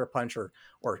or Sucker Punch or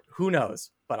who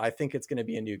knows, but I think it's going to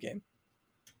be a new game.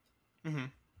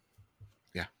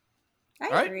 Yeah.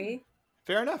 I agree.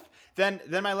 Fair enough. Then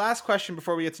my last question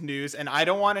before we get to news, and I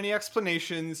don't want any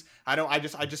explanations. I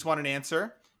just want an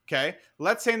answer. Okay.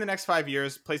 Let's say in the next 5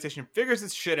 years, PlayStation figures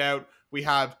its shit out. We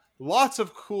have lots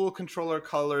of cool controller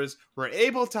colors. We're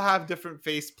able to have different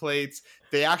faceplates.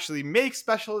 They actually make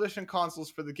special edition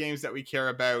consoles for the games that we care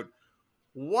about.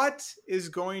 What is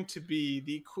going to be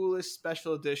the coolest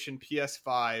special edition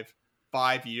PS5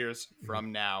 5 years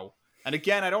from now? And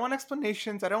again, I don't want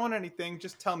explanations. I don't want anything.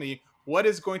 Just tell me what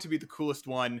is going to be the coolest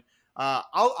one.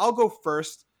 I'll go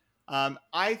first.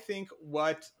 I think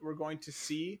what we're going to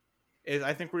see is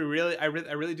I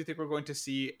really do think we're going to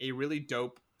see a really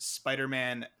dope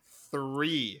Spider-Man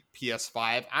 3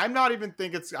 PS5. I don't even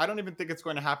think it's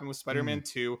going to happen with Spider-Man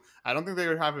 2. I don't think they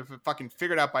would have it fucking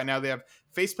figured out by now. They have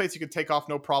faceplates you can take off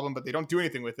no problem, but they don't do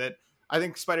anything with it. I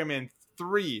think Spider-Man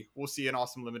 3 will see an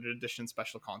awesome limited edition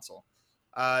special console.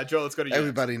 Joe, let's go to you.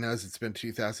 Everybody knows it's been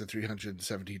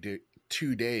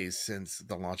 2,372 days since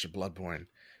the launch of Bloodborne.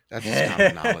 That's just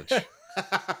common knowledge.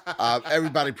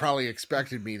 Everybody probably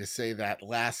expected me to say that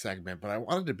last segment, but I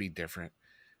wanted to be different.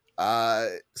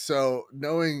 So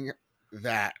knowing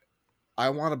that I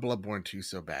want a Bloodborne 2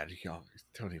 so bad, y'all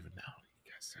don't even know.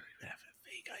 You guys don't even have a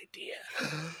vague idea.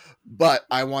 But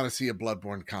I want to see a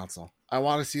Bloodborne console. I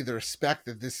want to see the respect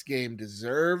that this game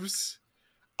deserves.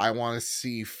 I want to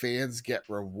see fans get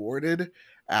rewarded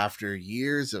After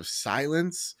years of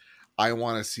silence, I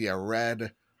want to see a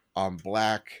red on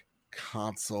black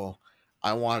console.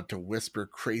 I want it to whisper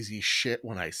crazy shit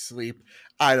when I sleep.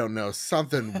 I don't know,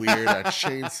 something weird. A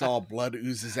chainsaw, blood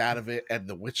oozes out of it at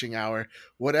the witching hour.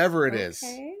 Whatever it is,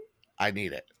 I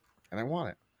need it. And I want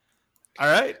it. All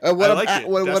right.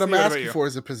 What I'm asking for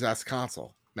is a possessed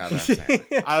console. Now that's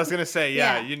it. I was going to say,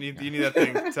 you need that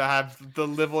thing to have the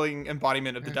living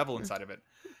embodiment of the devil inside of it.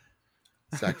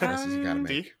 Sacrifices you got to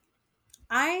make.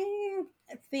 I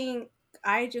think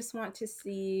I just want to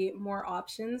see more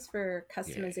options for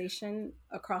customization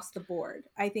across the board.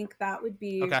 I think that would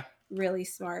be really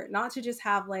smart. Not to just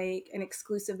have like an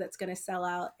exclusive that's going to sell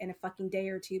out in a fucking day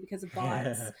or two because of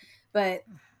bots, but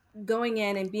going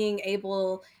in and being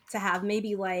able to have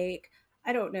maybe like,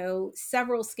 I don't know,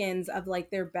 several skins of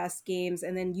like their best games,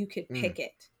 and then you could pick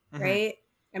it, right?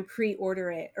 And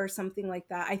pre-order it or something like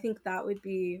that. I think that would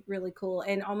be really cool.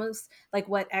 And almost like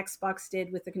what Xbox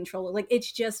did with the controller. Like,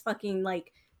 it's just fucking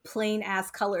like plain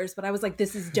ass colors, but I was like,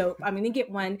 this is dope. I'm gonna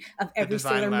get one of every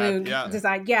Sailor Moon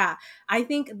design. Yeah, I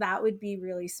think that would be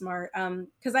really smart.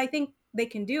 Because I think they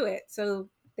can do it, so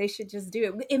they should just do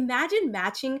it. Imagine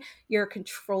matching your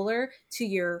controller to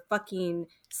your fucking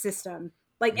system,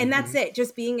 like, and that's it.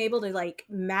 Just being able to like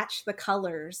match the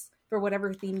colors for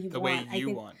whatever theme you want. The way you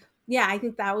want. Yeah, I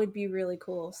think that would be really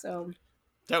cool. So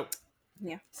dope.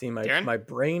 Yeah. See, my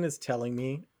brain is telling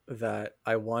me that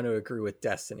I want to agree with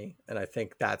Destiny, and I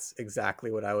think that's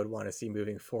exactly what I would want to see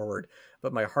moving forward.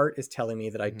 But my heart is telling me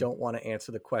that I don't want to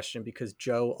answer the question because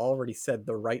Joe already said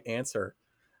the right answer.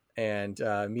 And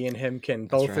me and him can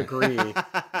both agree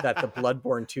that the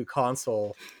Bloodborne 2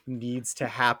 console needs to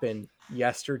happen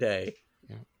yesterday.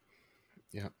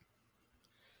 Yeah.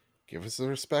 Give us the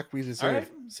respect we deserve,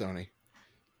 Sony.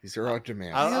 These are our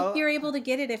demands. I hope you're able to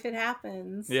get it if it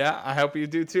happens. Yeah, I hope you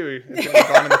do too. It's gonna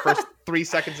be gone in the first 3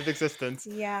 seconds of existence.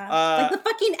 Yeah. Like the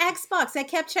fucking Xbox. I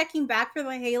kept checking back for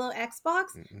the Halo Xbox.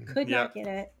 Could not get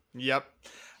it. Yep.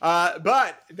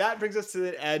 But that brings us to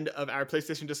the end of our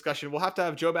PlayStation discussion. We'll have to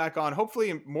have Joe back on,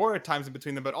 hopefully more times in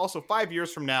between them, but also 5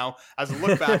 years from now as a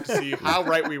look back to see how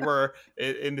right we were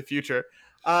in the future.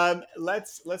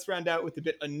 Let's round out with a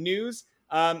bit of news.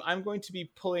 I'm going to be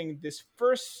pulling this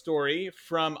first story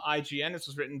from IGN. This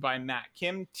was written by Matt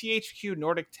Kim. THQ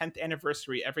Nordic 10th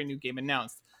anniversary, every new game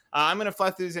announced. I'm going to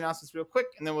fly through these announcements real quick,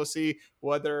 and then we'll see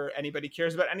whether anybody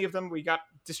cares about any of them. We got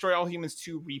Destroy All Humans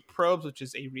 2 Reprobed, which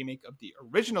is a remake of the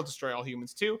original Destroy All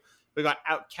Humans 2. We got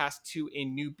Outcast 2 A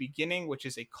New Beginning, which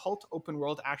is a cult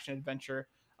open-world action-adventure.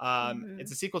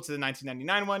 It's a sequel to the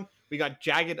 1999 one. We got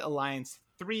Jagged Alliance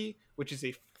 3, which is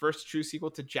a first true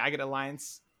sequel to Jagged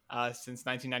Alliance since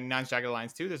 1999's Jagged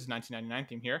Alliance 2. This is 1999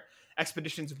 theme here.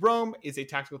 Expeditions Rome is a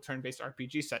tactical turn-based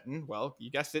RPG set in, well,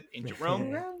 you guessed it, ancient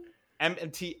Rome.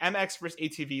 MX vs.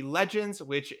 ATV Legends,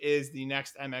 which is the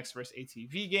next MX vs.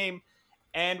 ATV game.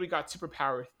 And we got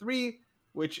Superpower 3,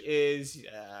 which is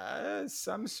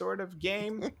some sort of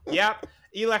game. Yep.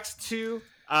 Elex 2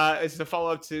 is the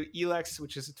follow-up to Elex,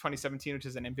 which is 2017, which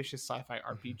is an ambitious sci-fi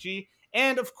RPG.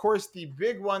 And, of course, the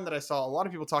big one that I saw a lot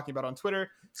of people talking about on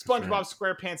Twitter, SpongeBob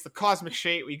SquarePants, The Cosmic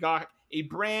Shade. We got a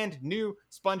brand new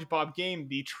SpongeBob game.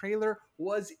 The trailer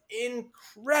was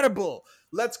incredible.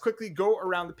 Let's quickly go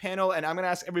around the panel, and I'm going to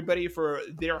ask everybody for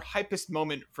their hypest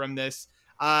moment from this.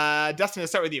 Dustin,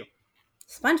 let's start with you.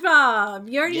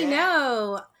 SpongeBob, you already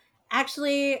know.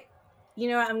 Actually, you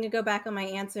know what? I'm going to go back on my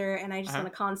answer, and I just want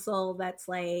a console that's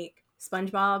like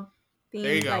SpongeBob themed.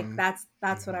 There you go. Like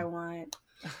that's what I want.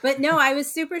 But no, I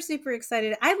was super, super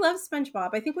excited. I love SpongeBob.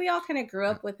 I think we all kind of grew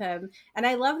up with him. And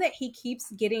I love that he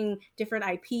keeps getting different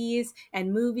IPs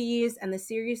and movies, and the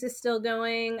series is still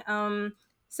going.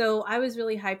 So I was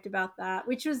really hyped about that,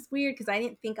 which was weird because I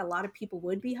didn't think a lot of people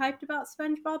would be hyped about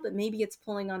SpongeBob, but maybe it's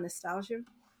pulling on nostalgia.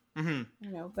 You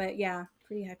know, but yeah,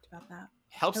 pretty hyped about that.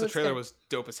 Helps the trailer was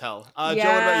dope as hell. Joe, what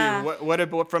about you? What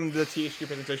about from the THQ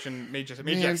presentation made you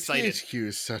excited? THQ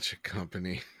is such a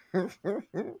company.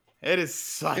 It is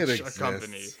such a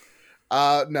company.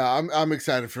 No, I'm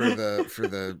excited for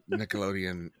the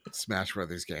Nickelodeon Smash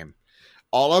Brothers game.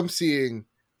 All I'm seeing,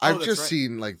 I've just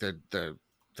seen like the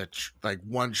like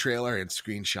one trailer and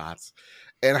screenshots,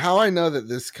 and how I know that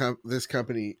this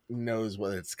company knows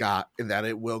what it's got and that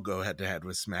it will go head to head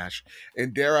with Smash.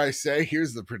 And dare I say,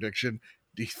 here's the prediction: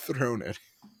 dethrone it.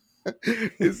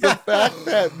 Is the fact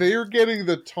that they are getting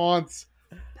the taunts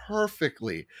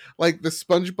perfectly, like the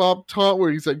SpongeBob taunt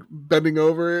where he's like bending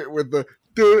over it with the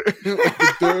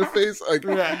face. Like,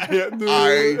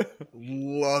 I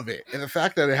love it, and the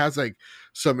fact that it has like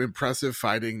some impressive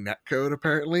fighting netcode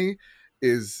apparently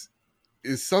is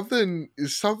something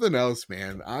else,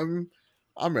 man.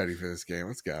 I'm ready for this game.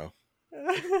 Let's go.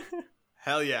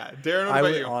 Hell yeah. Darren, what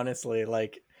about you? Honestly,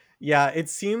 yeah, it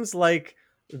seems like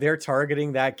they're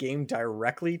targeting that game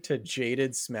directly to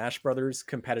jaded Smash Brothers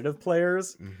competitive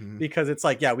players, because it's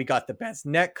like, yeah, we got the best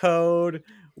netcode,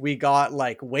 we got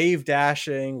wave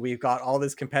dashing, we've got all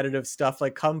this competitive stuff,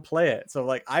 come play it.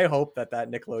 So I hope that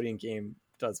Nickelodeon game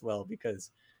does well,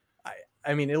 because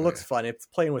I mean, it looks fun. It's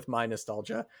playing with my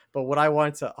nostalgia. But what I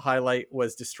wanted to highlight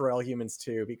was Destroy All Humans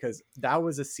 2, because that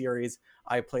was a series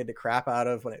I played the crap out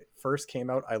of when it first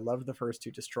came out. I loved the first two,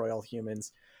 Destroy All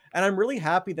Humans. And I'm really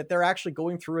happy that they're actually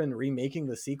going through and remaking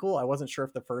the sequel. I wasn't sure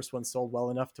if the first one sold well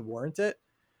enough to warrant it,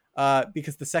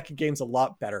 because the second game's a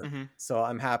lot better. So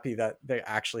I'm happy that they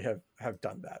actually have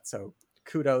done that. So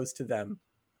kudos to them.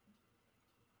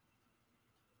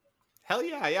 Hell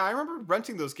yeah. Yeah, I remember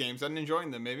renting those games and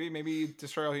enjoying them. Maybe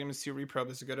Destroy All Humans 2 Reprobe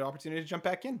is a good opportunity to jump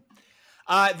back in.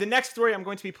 The next story I'm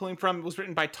going to be pulling from was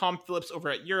written by Tom Phillips over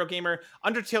at Eurogamer.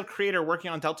 Undertale creator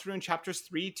working on Deltarune chapters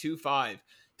 3 to 5.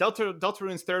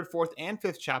 Deltarune's 3rd, 4th, and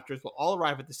 5th chapters will all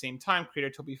arrive at the same time, creator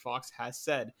Toby Fox has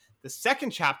said. The second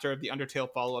chapter of the Undertale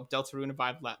follow-up, Deltarune,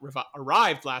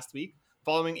 arrived last week,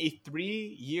 following a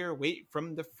 3-year wait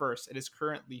from the first. It is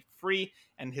currently free,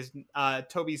 and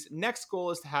Toby's next goal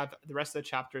is to have the rest of the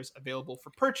chapters available for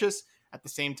purchase at the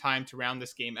same time to round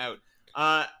this game out.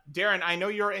 Darren, I know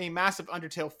you're a massive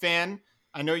Undertale fan.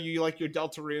 I know you like your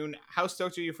Deltarune. How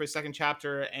stoked are you for a second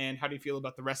chapter, and how do you feel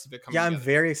about the rest of it coming together? I'm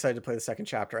very excited to play the second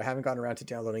chapter. I haven't gotten around to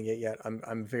downloading it yet.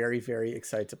 I'm very, very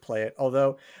excited to play it.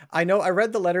 Although I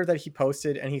read the letter that he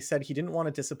posted, and he said he didn't want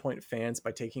to disappoint fans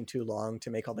by taking too long to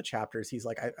make all the chapters. He's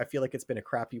like, I feel like it's been a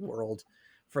crappy world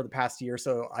for the past year,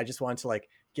 so I just wanted to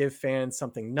give fans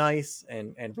something nice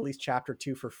and release chapter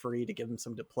 2 for free to give them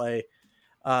some to play.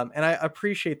 And I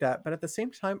appreciate that, but at the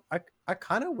same time, I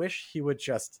kind of wish he would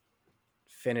just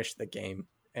finish the game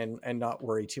and not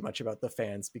worry too much about the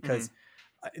fans, because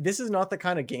this is not the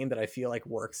kind of game that I feel like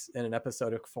works in an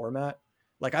episodic format.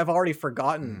 I've already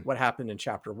forgotten what happened in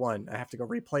chapter 1. I have to go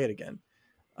replay it again.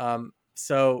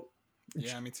 So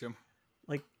yeah, me too.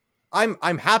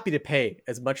 I'm happy to pay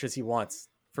as much as he wants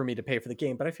for me to pay for the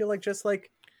game, but I feel like just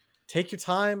take your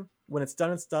time. When it's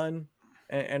done,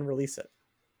 and release it.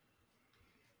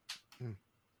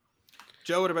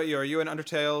 Joe, what about you? Are you an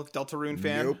Undertale Deltarune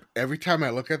fan? Nope. Every time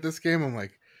I look at this game, I'm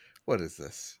like, what is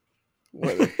this?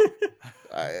 What?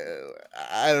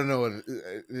 I don't know what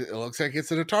it looks like.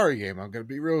 It's an Atari game. I'm going to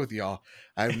be real with y'all.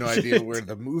 I have no idea where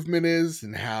the movement is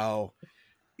and how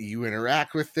you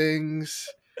interact with things.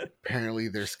 Apparently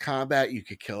there's combat. You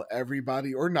could kill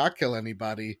everybody or not kill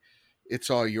anybody. It's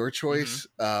all your choice.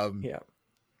 Yeah.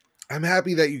 I'm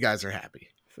happy that you guys are happy.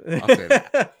 I'll say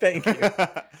that. Thank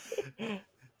you.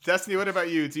 Destiny, what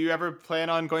about you? Do you ever plan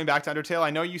on going back to Undertale?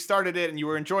 I know you started it and you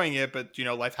were enjoying it, but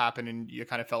life happened and you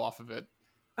kind of fell off of it.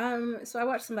 So I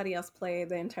watched somebody else play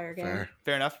the entire game.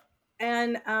 Fair enough.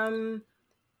 And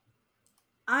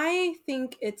I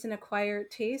think it's an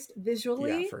acquired taste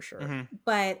visually. Yeah, for sure.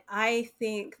 But I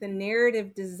think the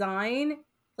narrative design,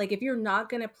 if you're not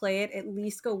going to play it, at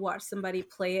least go watch somebody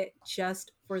play it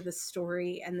just for the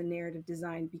story and the narrative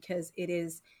design, because it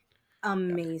is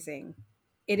amazing.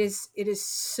 It is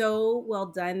so well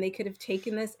done. They could have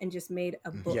taken this and just made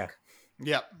a book.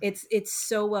 Yeah. It's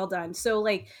so well done. So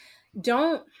I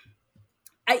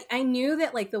knew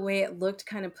that the way it looked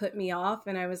kind of put me off,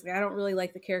 and I was I don't really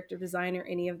like the character design or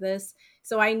any of this.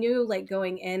 So I knew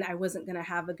going in, I wasn't going to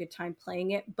have a good time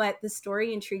playing it, but the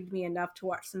story intrigued me enough to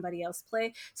watch somebody else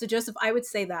play. So Joseph, I would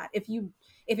say that if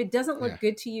it doesn't look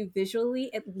good to you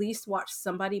visually, at least watch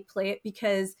somebody play it,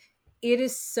 because it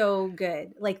is so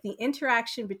good. The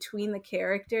interaction between the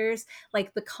characters,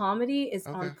 the comedy is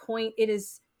on point. It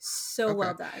is so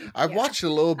well done. I've watched a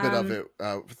little bit of it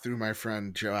through my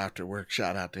friend Joe after work.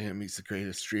 Shout out to him. He's the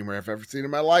greatest streamer I've ever seen in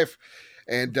my life.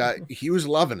 And he was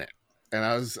loving it. And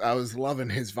I was loving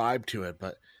his vibe to it.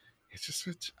 But it's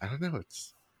just, I don't know.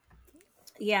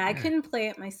 I couldn't play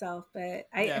it myself, but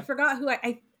I forgot who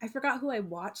I forgot who I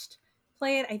watched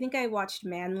play it. I think I watched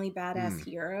Manly Badass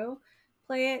Hero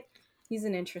play it. He's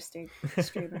an interesting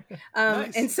streamer.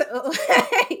 Nice. And so,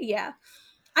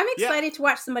 I'm excited to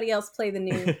watch somebody else play the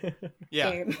new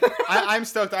game. I'm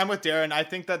stoked. I'm with Darren. I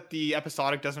think that the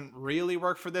episodic doesn't really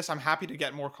work for this. I'm happy to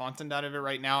get more content out of it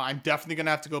right now. I'm definitely going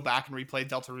to have to go back and replay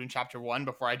Deltarune Chapter 1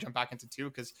 before I jump back into 2,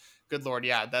 because, good lord,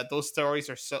 those stories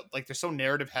are so, they're so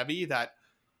narrative heavy that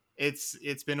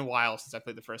it's been a while since I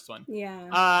played the first one.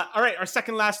 Yeah. All right, our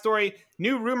second last story.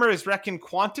 New rumors reckon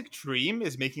Quantic Dream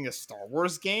is making a Star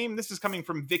Wars game. This is coming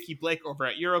from Vicky Blake over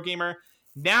at Eurogamer.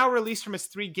 Now released from his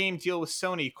 3-game deal with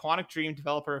Sony, Quantic Dream,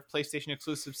 developer of PlayStation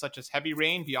exclusives such as Heavy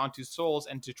Rain, Beyond Two Souls,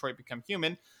 and Detroit Become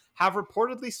Human, have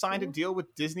reportedly signed a deal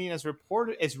with Disney and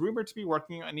is rumored to be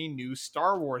working on a new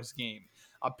Star Wars game.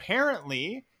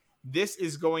 Apparently, this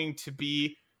is going to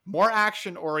be more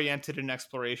action-oriented and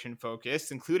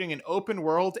exploration-focused, including an open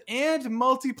world and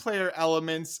multiplayer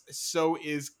elements, so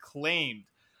is claimed.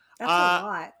 That's a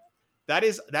lot. That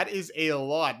is a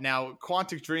lot. Now,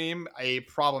 Quantic Dream, a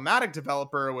problematic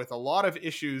developer with a lot of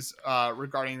issues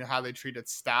regarding how they treat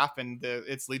its staff and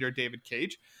its leader, David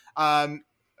Cage.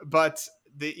 But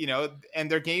and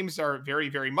their games are very,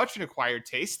 very much an acquired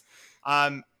taste.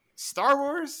 Star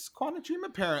Wars, Quantic Dream,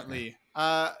 apparently.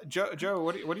 Joe,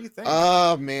 what do you think?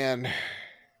 Oh man,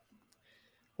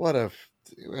 what a!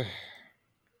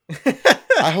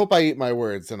 I hope I eat my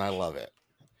words, and I love it.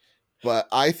 But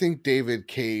I think David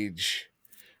Cage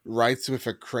writes with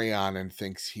a crayon and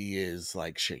thinks he is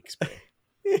like Shakespeare.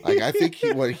 Like I think he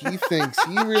really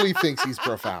thinks he's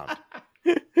profound.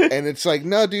 And it's like,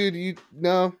 no, dude,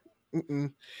 no.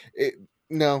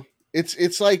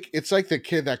 It's like the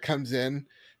kid that comes in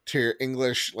to your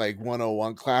English like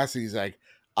 101 class. He's like,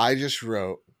 I just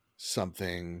wrote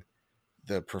something.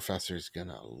 The professor's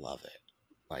gonna love it.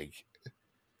 Like,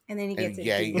 and then he gets it.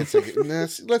 Yeah, he gets like,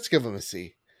 let's give him a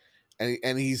C.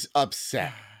 And he's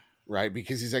upset, right?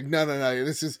 Because he's like, no,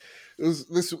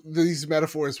 these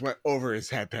metaphors went over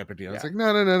his head type of deal. Yeah. It's like,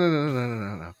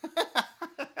 no.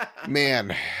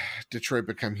 Man, Detroit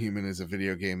Become Human is a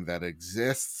video game that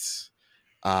exists.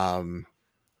 You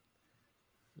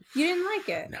didn't like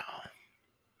it? No.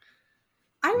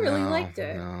 I really liked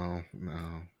it. No.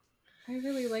 I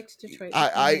really liked Detroit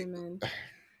Become Human.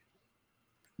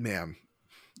 Man.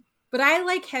 But I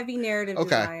like heavy narrative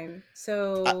design.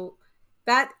 So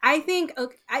that I think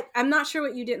I'm not sure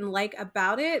what you didn't like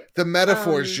about it. The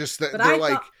metaphors, just that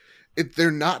they're they're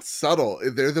not subtle.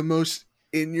 They're the most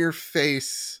in your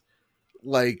face.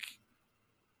 Like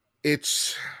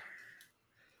it's.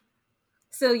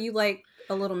 So you like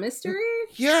a little mystery?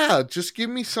 Yeah, just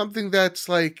give me something that's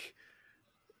like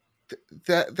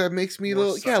that makes me a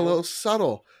little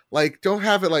subtle. Like, don't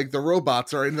have it like the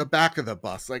robots are in the back of the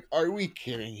bus. Like, are we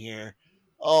kidding here?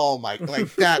 Oh my,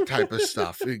 like that type of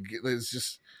stuff. It's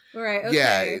just right.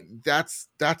 Okay. Yeah,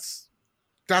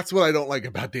 that's what I don't like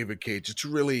about David Cage. It's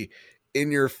really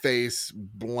in your face,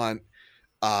 blunt.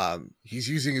 He's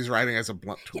using his writing as a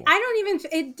blunt tool.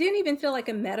 It didn't even feel like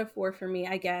a metaphor for me,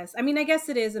 I guess. I mean, I guess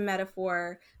it is a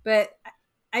metaphor, but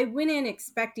I went in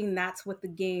expecting that's what the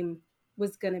game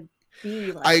was going to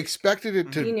be like. I expected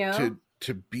it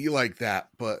to be like that,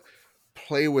 but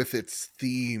play with its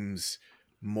themes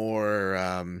more.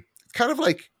 Kind of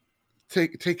like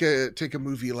take a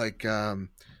movie like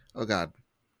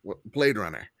Blade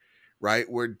Runner, right?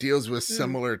 Where it deals with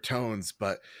similar tones,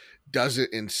 but does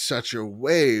it in such a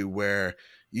way where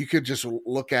you could just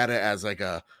look at it as like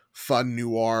a fun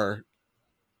noir,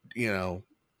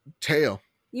 tale.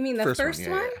 You mean the first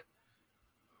one? Yeah.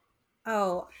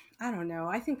 Oh, I don't know.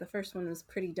 I think the first one was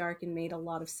pretty dark and made a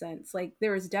lot of sense. Like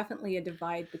there was definitely a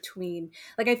divide between,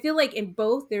 like I feel like in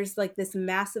both there's like this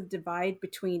massive divide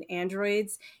between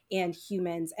androids and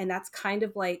humans. And that's kind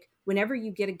of like whenever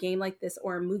you get a game like this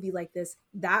or a movie like this,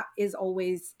 that is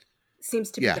always seems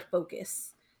to be the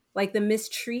focus. Like the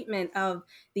mistreatment of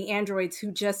the androids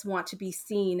who just want to be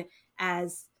seen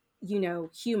as,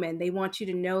 human. They want you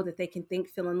to know that they can think,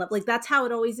 feel, and love. Like that's how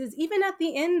it always is. Even at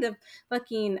the end of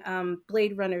fucking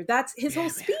Blade Runner, that's his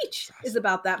whole speech is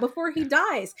about that before he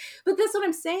dies. But that's what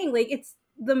I'm saying. Like it's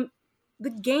the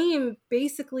game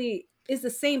basically is the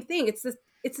same thing. It's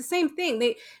the same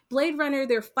thing. Blade Runner,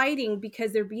 they're fighting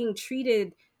because they're being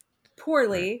treated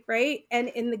poorly, right? And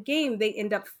in the game, they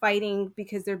end up fighting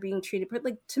because they're being treated. But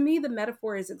like to me, the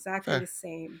metaphor is exactly the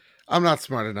same. I'm not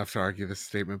smart enough to argue this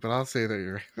statement, but I'll say that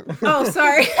you're right. Oh,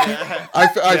 sorry.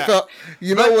 I felt,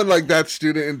 when like that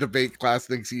student in debate class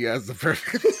thinks he has the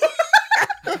perfect.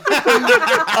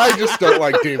 I just don't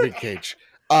like David Cage.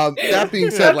 That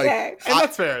being said, and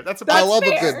that's fair. I love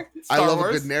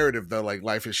a good narrative though. Like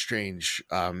Life is Strange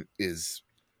is.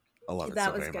 I love it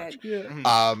so very much.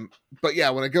 Yeah. But yeah,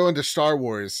 when I go into Star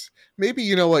Wars, maybe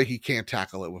he can't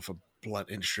tackle it with a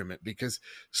blunt instrument because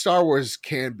Star Wars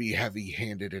can be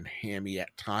heavy-handed and hammy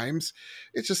at times.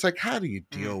 It's just like, how do you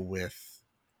deal with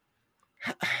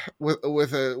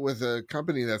a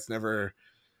company that's never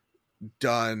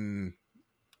done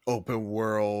open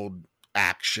world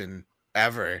action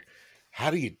ever? How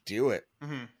do you do it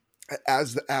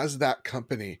as that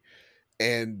company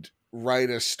and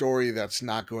write a story that's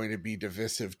not going to be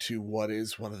divisive to what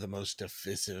is one of the most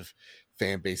divisive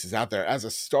fan bases out there? As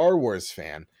a Star Wars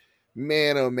fan,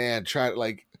 man, oh man,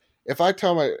 if I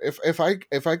tell if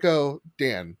I go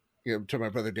Dan, to my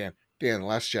brother Dan,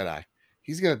 Last Jedi,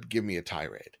 he's gonna give me a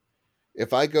tirade.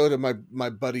 If I go to my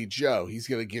buddy Joe, he's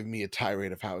gonna give me a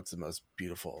tirade of how it's the most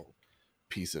beautiful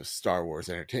piece of Star Wars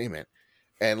entertainment.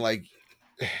 And like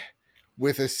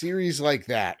with a series like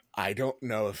that, I don't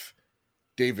know if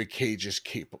David Cage is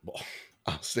capable.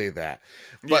 I'll say that.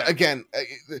 But again,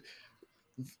 it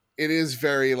is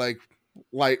very like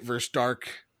light versus dark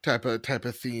type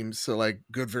of themes. So like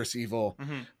good versus evil,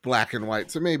 black and white.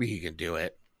 So maybe he can do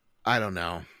it. I don't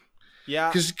know.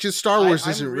 Yeah, because Star Wars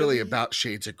isn't really about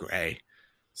shades of gray.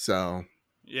 So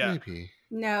maybe.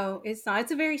 No, it's not.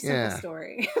 It's a very simple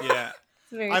story. Yeah.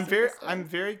 I'm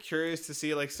very curious to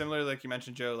see, like, similar, like you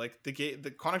mentioned, Joe, like the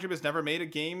Quantic Dream has never made a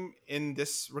game in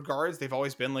this regards. They've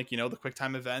always been like, the quick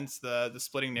time events, the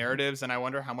splitting narratives, and I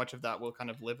wonder how much of that will kind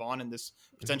of live on in this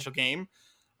potential game.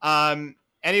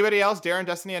 Anybody else? Darren,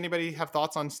 Destiny, anybody have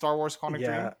thoughts on Star Wars Quantic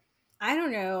Dream? I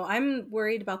don't know. I'm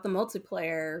worried about the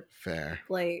multiplayer. Fair.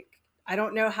 Like, I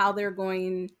don't know how they're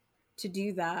going to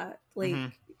do that. Like,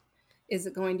 is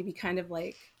it going to be kind of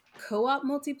like co-op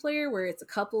multiplayer where it's a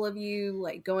couple of you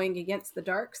like going against the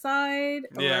dark side?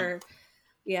 Or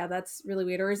that's really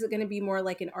weird. Or is it going to be more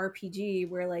like an RPG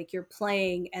where like you're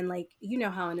playing and like,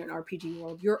 how in an RPG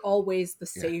world you're always the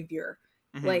savior.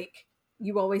 Like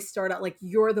you always start out like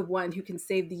you're the one who can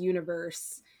save the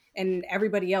universe and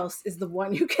everybody else is the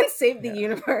one who can save the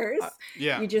universe.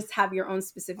 You just have your own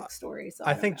specific story. So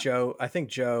I think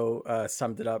Joe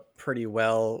summed it up pretty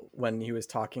well when he was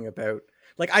talking about,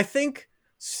 like, I think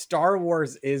Star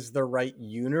Wars is the right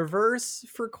universe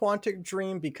for Quantic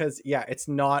Dream because it's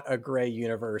not a gray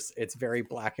universe. It's very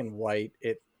black and white.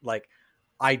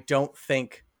 I don't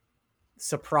think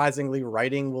surprisingly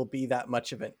writing will be that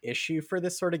much of an issue for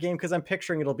this sort of game because I'm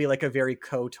picturing it'll be like a very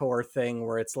KOTOR thing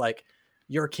where it's like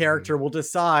your character will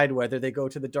decide whether they go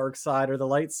to the dark side or the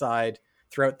light side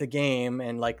throughout the game.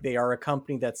 And like they are a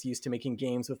company that's used to making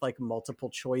games with like multiple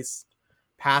choice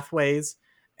pathways.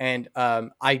 And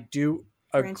I do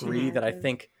agree that I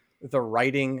think the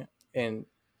writing in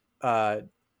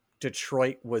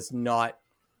Detroit was not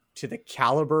to the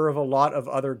caliber of a lot of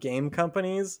other game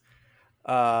companies.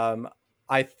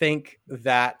 I think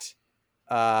that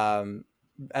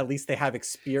at least they have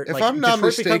experience. If I'm not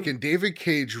mistaken, David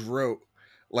Cage wrote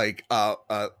I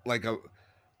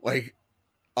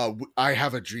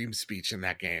have a dream speech in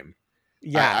that game.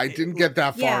 Yeah, I didn't get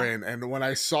that far in, and when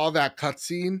I saw that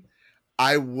cutscene,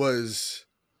 I was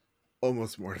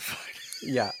almost mortified.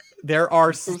 Yeah, there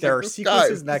are sequences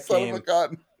in that game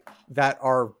that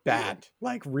are bad,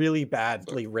 like really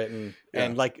badly written,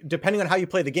 and like depending on how you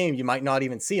play the game, you might not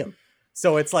even see them.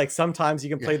 So it's like sometimes you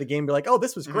can play the game and be like, oh,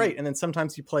 this was great, and then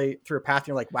sometimes you play through a path and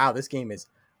you're like, wow, this game is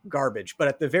garbage. But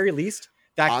at the very least,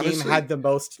 that game had the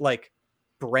most like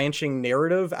branching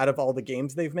narrative out of all the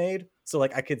games they've made. So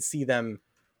like I could see them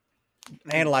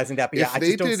analyzing that, but I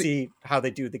just don't see how they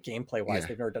do the gameplay wise.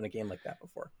 They've never done a game like that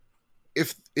before.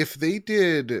 If they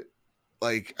did,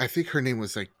 like, I think her name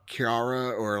was like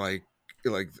Kiara or like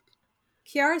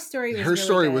Kiara's story was her really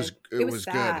story good. was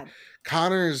good.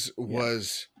 Connor's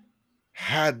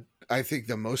had I think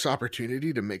the most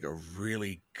opportunity to make a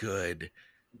really good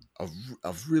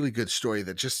story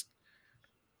that just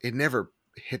it never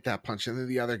hit that punch. And then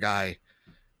the other guy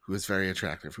who was very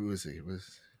attractive, who was he? It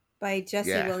was by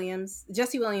Jesse Williams.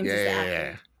 Jesse Williams is the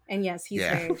actor. And yes, he's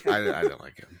very attractive. I don't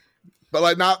like him. But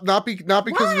like not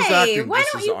because of his acting,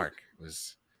 just his arc. It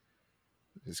was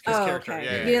his character.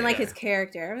 Okay. You didn't like his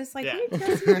character. I was like,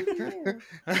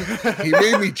 he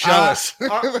made me jealous.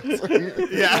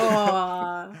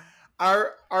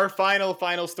 Our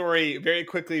final story very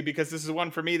quickly, because this is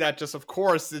one for me that just, of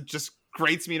course, it just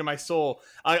grates me to my soul.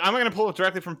 I'm going to pull it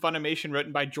directly from Funimation,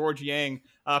 written by George Yang.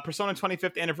 Persona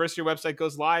 25th anniversary website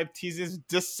goes live, teases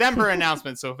December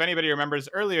announcement. So if anybody remembers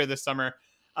earlier this summer,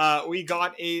 we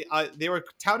got they were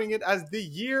touting it as the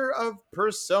year of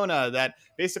Persona, that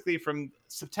basically from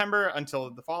September until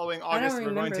the following August,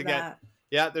 we're going to get,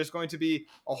 there's going to be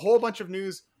a whole bunch of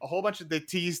news, they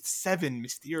teased 7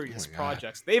 mysterious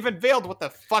projects. They've unveiled what the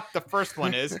fuck the first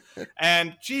one is.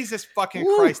 And Jesus fucking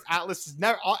Christ, Atlas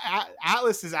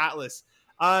is Atlas.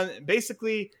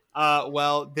 Basically,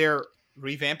 they're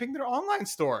revamping their online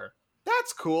store.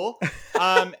 That's cool.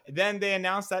 Then they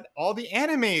announced that all the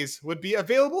animes would be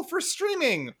available for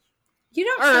streaming. You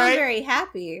don't sound very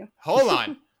happy. Hold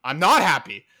on. I'm not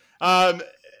happy.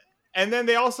 And then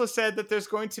they also said that there's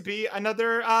going to be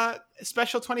another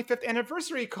special 25th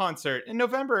anniversary concert in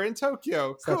November in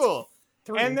Tokyo. Cool.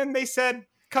 And then they said,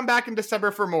 come back in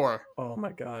December for more. Oh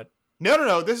my God.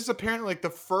 No. This is apparently like the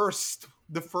first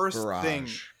thing.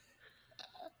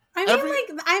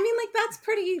 I mean, that's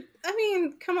pretty. I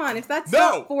mean, come on. If that's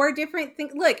not 4 different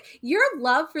things, look, your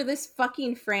love for this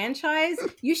fucking franchise,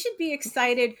 you should be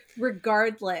excited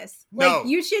regardless. Like,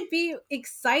 you should be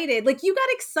excited. Like, you got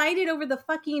excited over the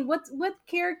fucking what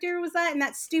character was that in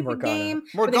that stupid game?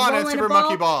 Morgana and Super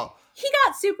Monkey Ball. He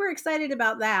got super excited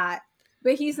about that.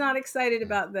 But he's not excited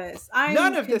about this.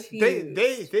 None of this.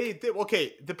 They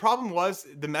okay. The problem was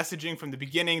the messaging from the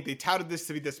beginning. They touted this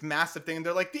to be this massive thing. And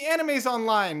they're like, the anime's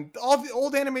online. All the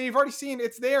old anime you've already seen,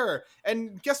 it's there.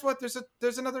 And guess what?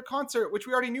 There's another concert, which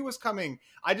we already knew was coming.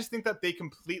 I just think that they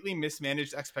completely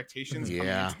mismanaged expectations coming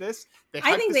into this.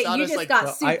 I think that you just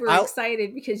got super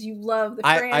excited because you love the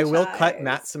franchise. I will cut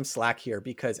Matt some slack here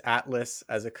because Atlus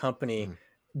as a company,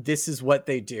 this is what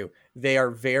they do. They are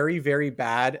very, very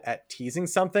bad at teasing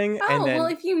something. And then, well,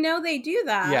 if you know they do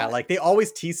that. Yeah, like they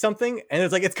always tease something and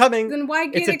it's like, it's coming. Then why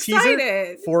get excited?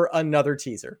 Teaser for another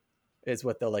teaser is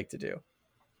what they'll like to do.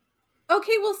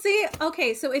 Okay, we'll see.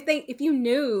 Okay, so if you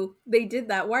knew they did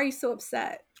that, why are you so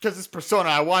upset? Because it's Persona.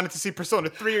 I wanted to see Persona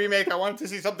 3 remake. I wanted to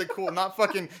see something cool, not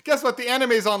fucking... Guess what? The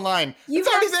anime's online. It's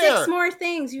already there. You have 6 more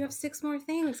things. You have 6 more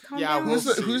things. Calm down.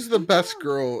 Who's the best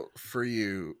girl for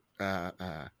you?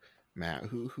 Matt,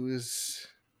 who is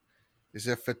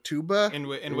it Futaba? In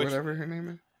which whatever her name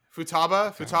is?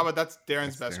 Futaba, that's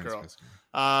Darren's best girl.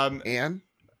 Anne?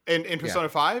 In Persona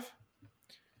 5?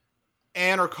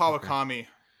 Anne or Kawakami.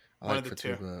 One of the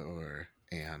Futaba 2. Or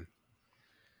Anne.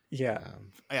 Yeah.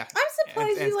 Yeah. I'm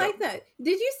surprised you like that.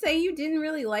 Did you say you didn't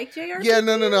really like JRPGs? Yeah,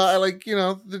 no. I like,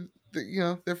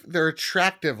 they're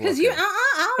attractive. Because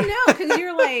I don't know, because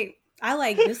you're like, I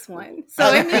like this one.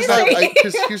 So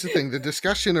because here's the thing: the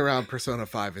discussion around Persona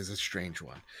 5 is a strange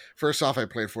one. First off, I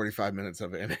played 45 minutes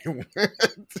of it, and I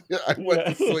went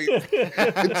to sleep.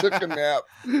 I took a nap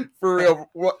for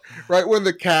real. Right when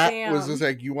the cat was just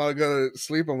like, "You want to go to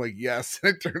sleep?" I'm like, "Yes."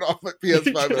 I turned off my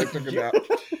PS5 and I took a nap.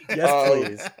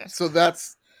 Yes,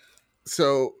 please.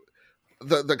 So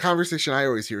the conversation I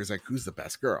always hear is like, "Who's the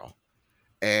best girl?"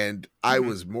 And I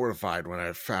was mortified when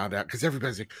I found out, because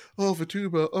everybody's like, "Oh,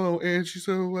 Futaba, oh, and she's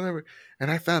so whatever."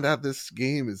 And I found out this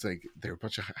game is like, they're a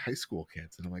bunch of high school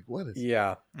kids. And I'm like, what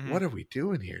are we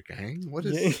doing here, gang? What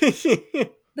is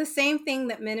the same thing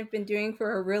that men have been doing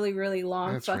for a really, really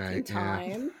long time.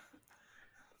 Yeah.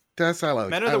 That's I love.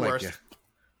 Men are the worst.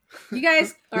 You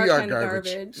guys are kind of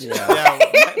garbage.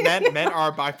 Yeah, men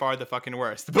are by far the fucking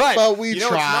worst. But we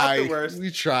try. Not the worst. We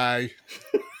try.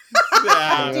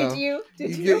 Yeah. Did you?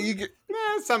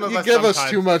 Some of you us give sometimes.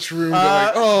 Us too much room.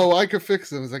 Like, oh, I could fix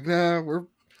them. It's like, nah, we're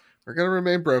gonna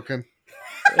remain broken.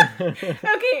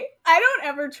 Okay, I don't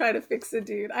ever try to fix a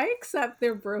dude. I accept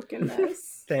their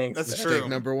brokenness. Thanks. That's true.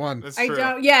 Number one. That's true.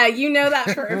 I don't. Yeah, you know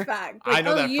that for a fact. Like, I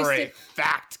know that for a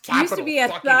fact. Used to be a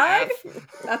thug.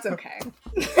 That's okay.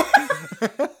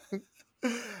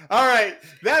 All right,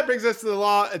 that brings us to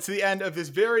the end of this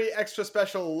very extra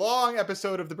special long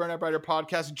episode of the Burnout Brighter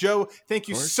podcast. Joe, thank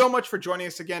you so much for joining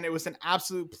us again. It was an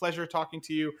absolute pleasure talking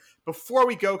to you. Before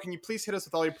we go, can you please hit us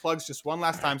with all your plugs just one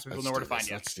last time so people know where to find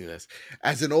you? Let's do this.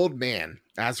 As an old man,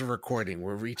 as of recording,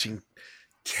 we're reaching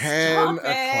 10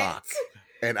 o'clock,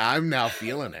 and I'm now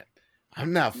feeling it.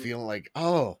 I'm now feeling like,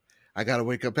 oh, I got to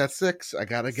wake up at 6. I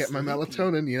got to get my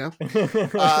melatonin,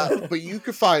 But you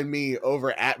can find me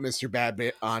over at Mr.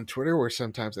 Badbit on Twitter, where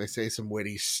sometimes I say some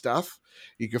witty stuff.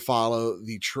 You can follow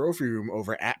the Trophy Room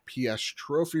over at PS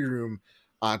Trophy Room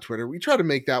on Twitter. We try to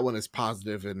make that one as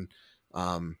positive and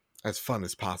as fun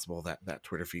as possible, that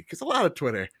Twitter feed. Because a lot of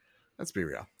Twitter, let's be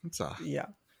real. It's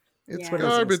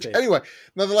garbage. Anyway,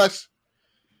 nonetheless,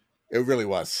 it really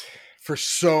was. For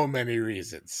so many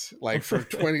reasons, like from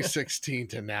 2016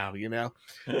 to now, you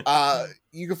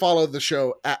can follow the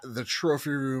show at The Trophy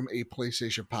Room, a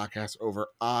PlayStation podcast over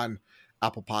on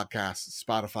Apple Podcasts,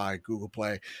 Spotify, Google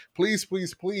Play. Please,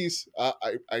 please, please.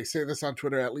 I say this on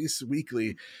Twitter at least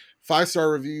weekly. 5-star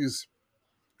reviews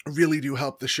really do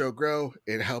help the show grow.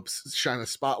 It helps shine a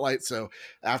spotlight. So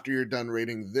after you're done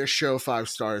rating this show 5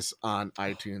 stars on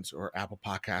iTunes or Apple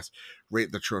Podcasts,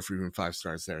 rate The Trophy Room 5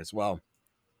 stars there as well.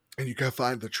 And you can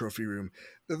find The Trophy Room,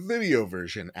 the video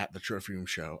version, at The Trophy Room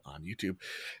Show on YouTube.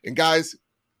 And guys,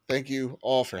 thank you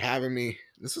all for having me.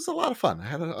 This was a lot of fun. I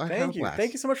had a blast.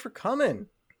 Thank you so much for coming.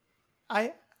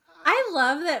 I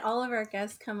love that all of our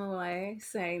guests come away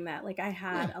saying that. Like, I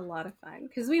had a lot of fun.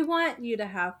 Because we want you to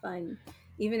have fun,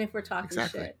 even if we're talking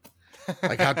shit.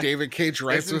 Like how David Cage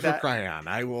writes with a crayon.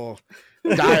 I will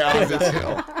die on this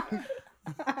hill.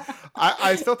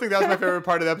 I still think that was my favorite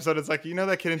part of the episode. It's like,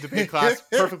 that kid in debate class,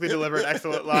 perfectly delivered,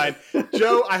 excellent line.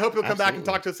 Joe, I hope you'll come back and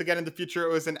talk to us again in the future.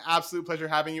 It was an absolute pleasure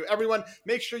having you. Everyone,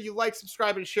 make sure you like,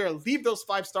 subscribe, and share. Leave those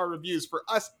 5-star reviews for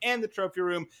us and the Trophy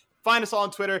Room. Find us all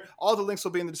on Twitter. All the links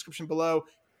will be in the description below.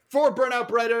 For Burnout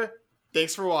Brighter,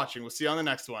 thanks for watching. We'll see you on the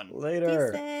next one.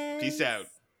 Later. Peace out.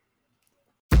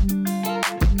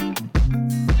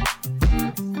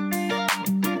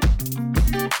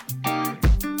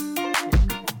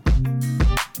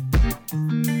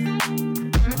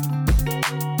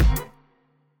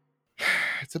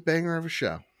 It's a banger of a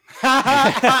show.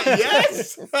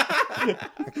 Yes.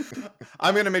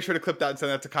 I'm gonna make sure to clip that and send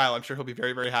that to Kyle. I'm sure he'll be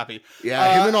very, very happy.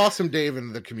 Yeah, him and Awesome Dave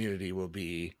in the community will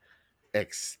be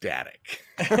ecstatic.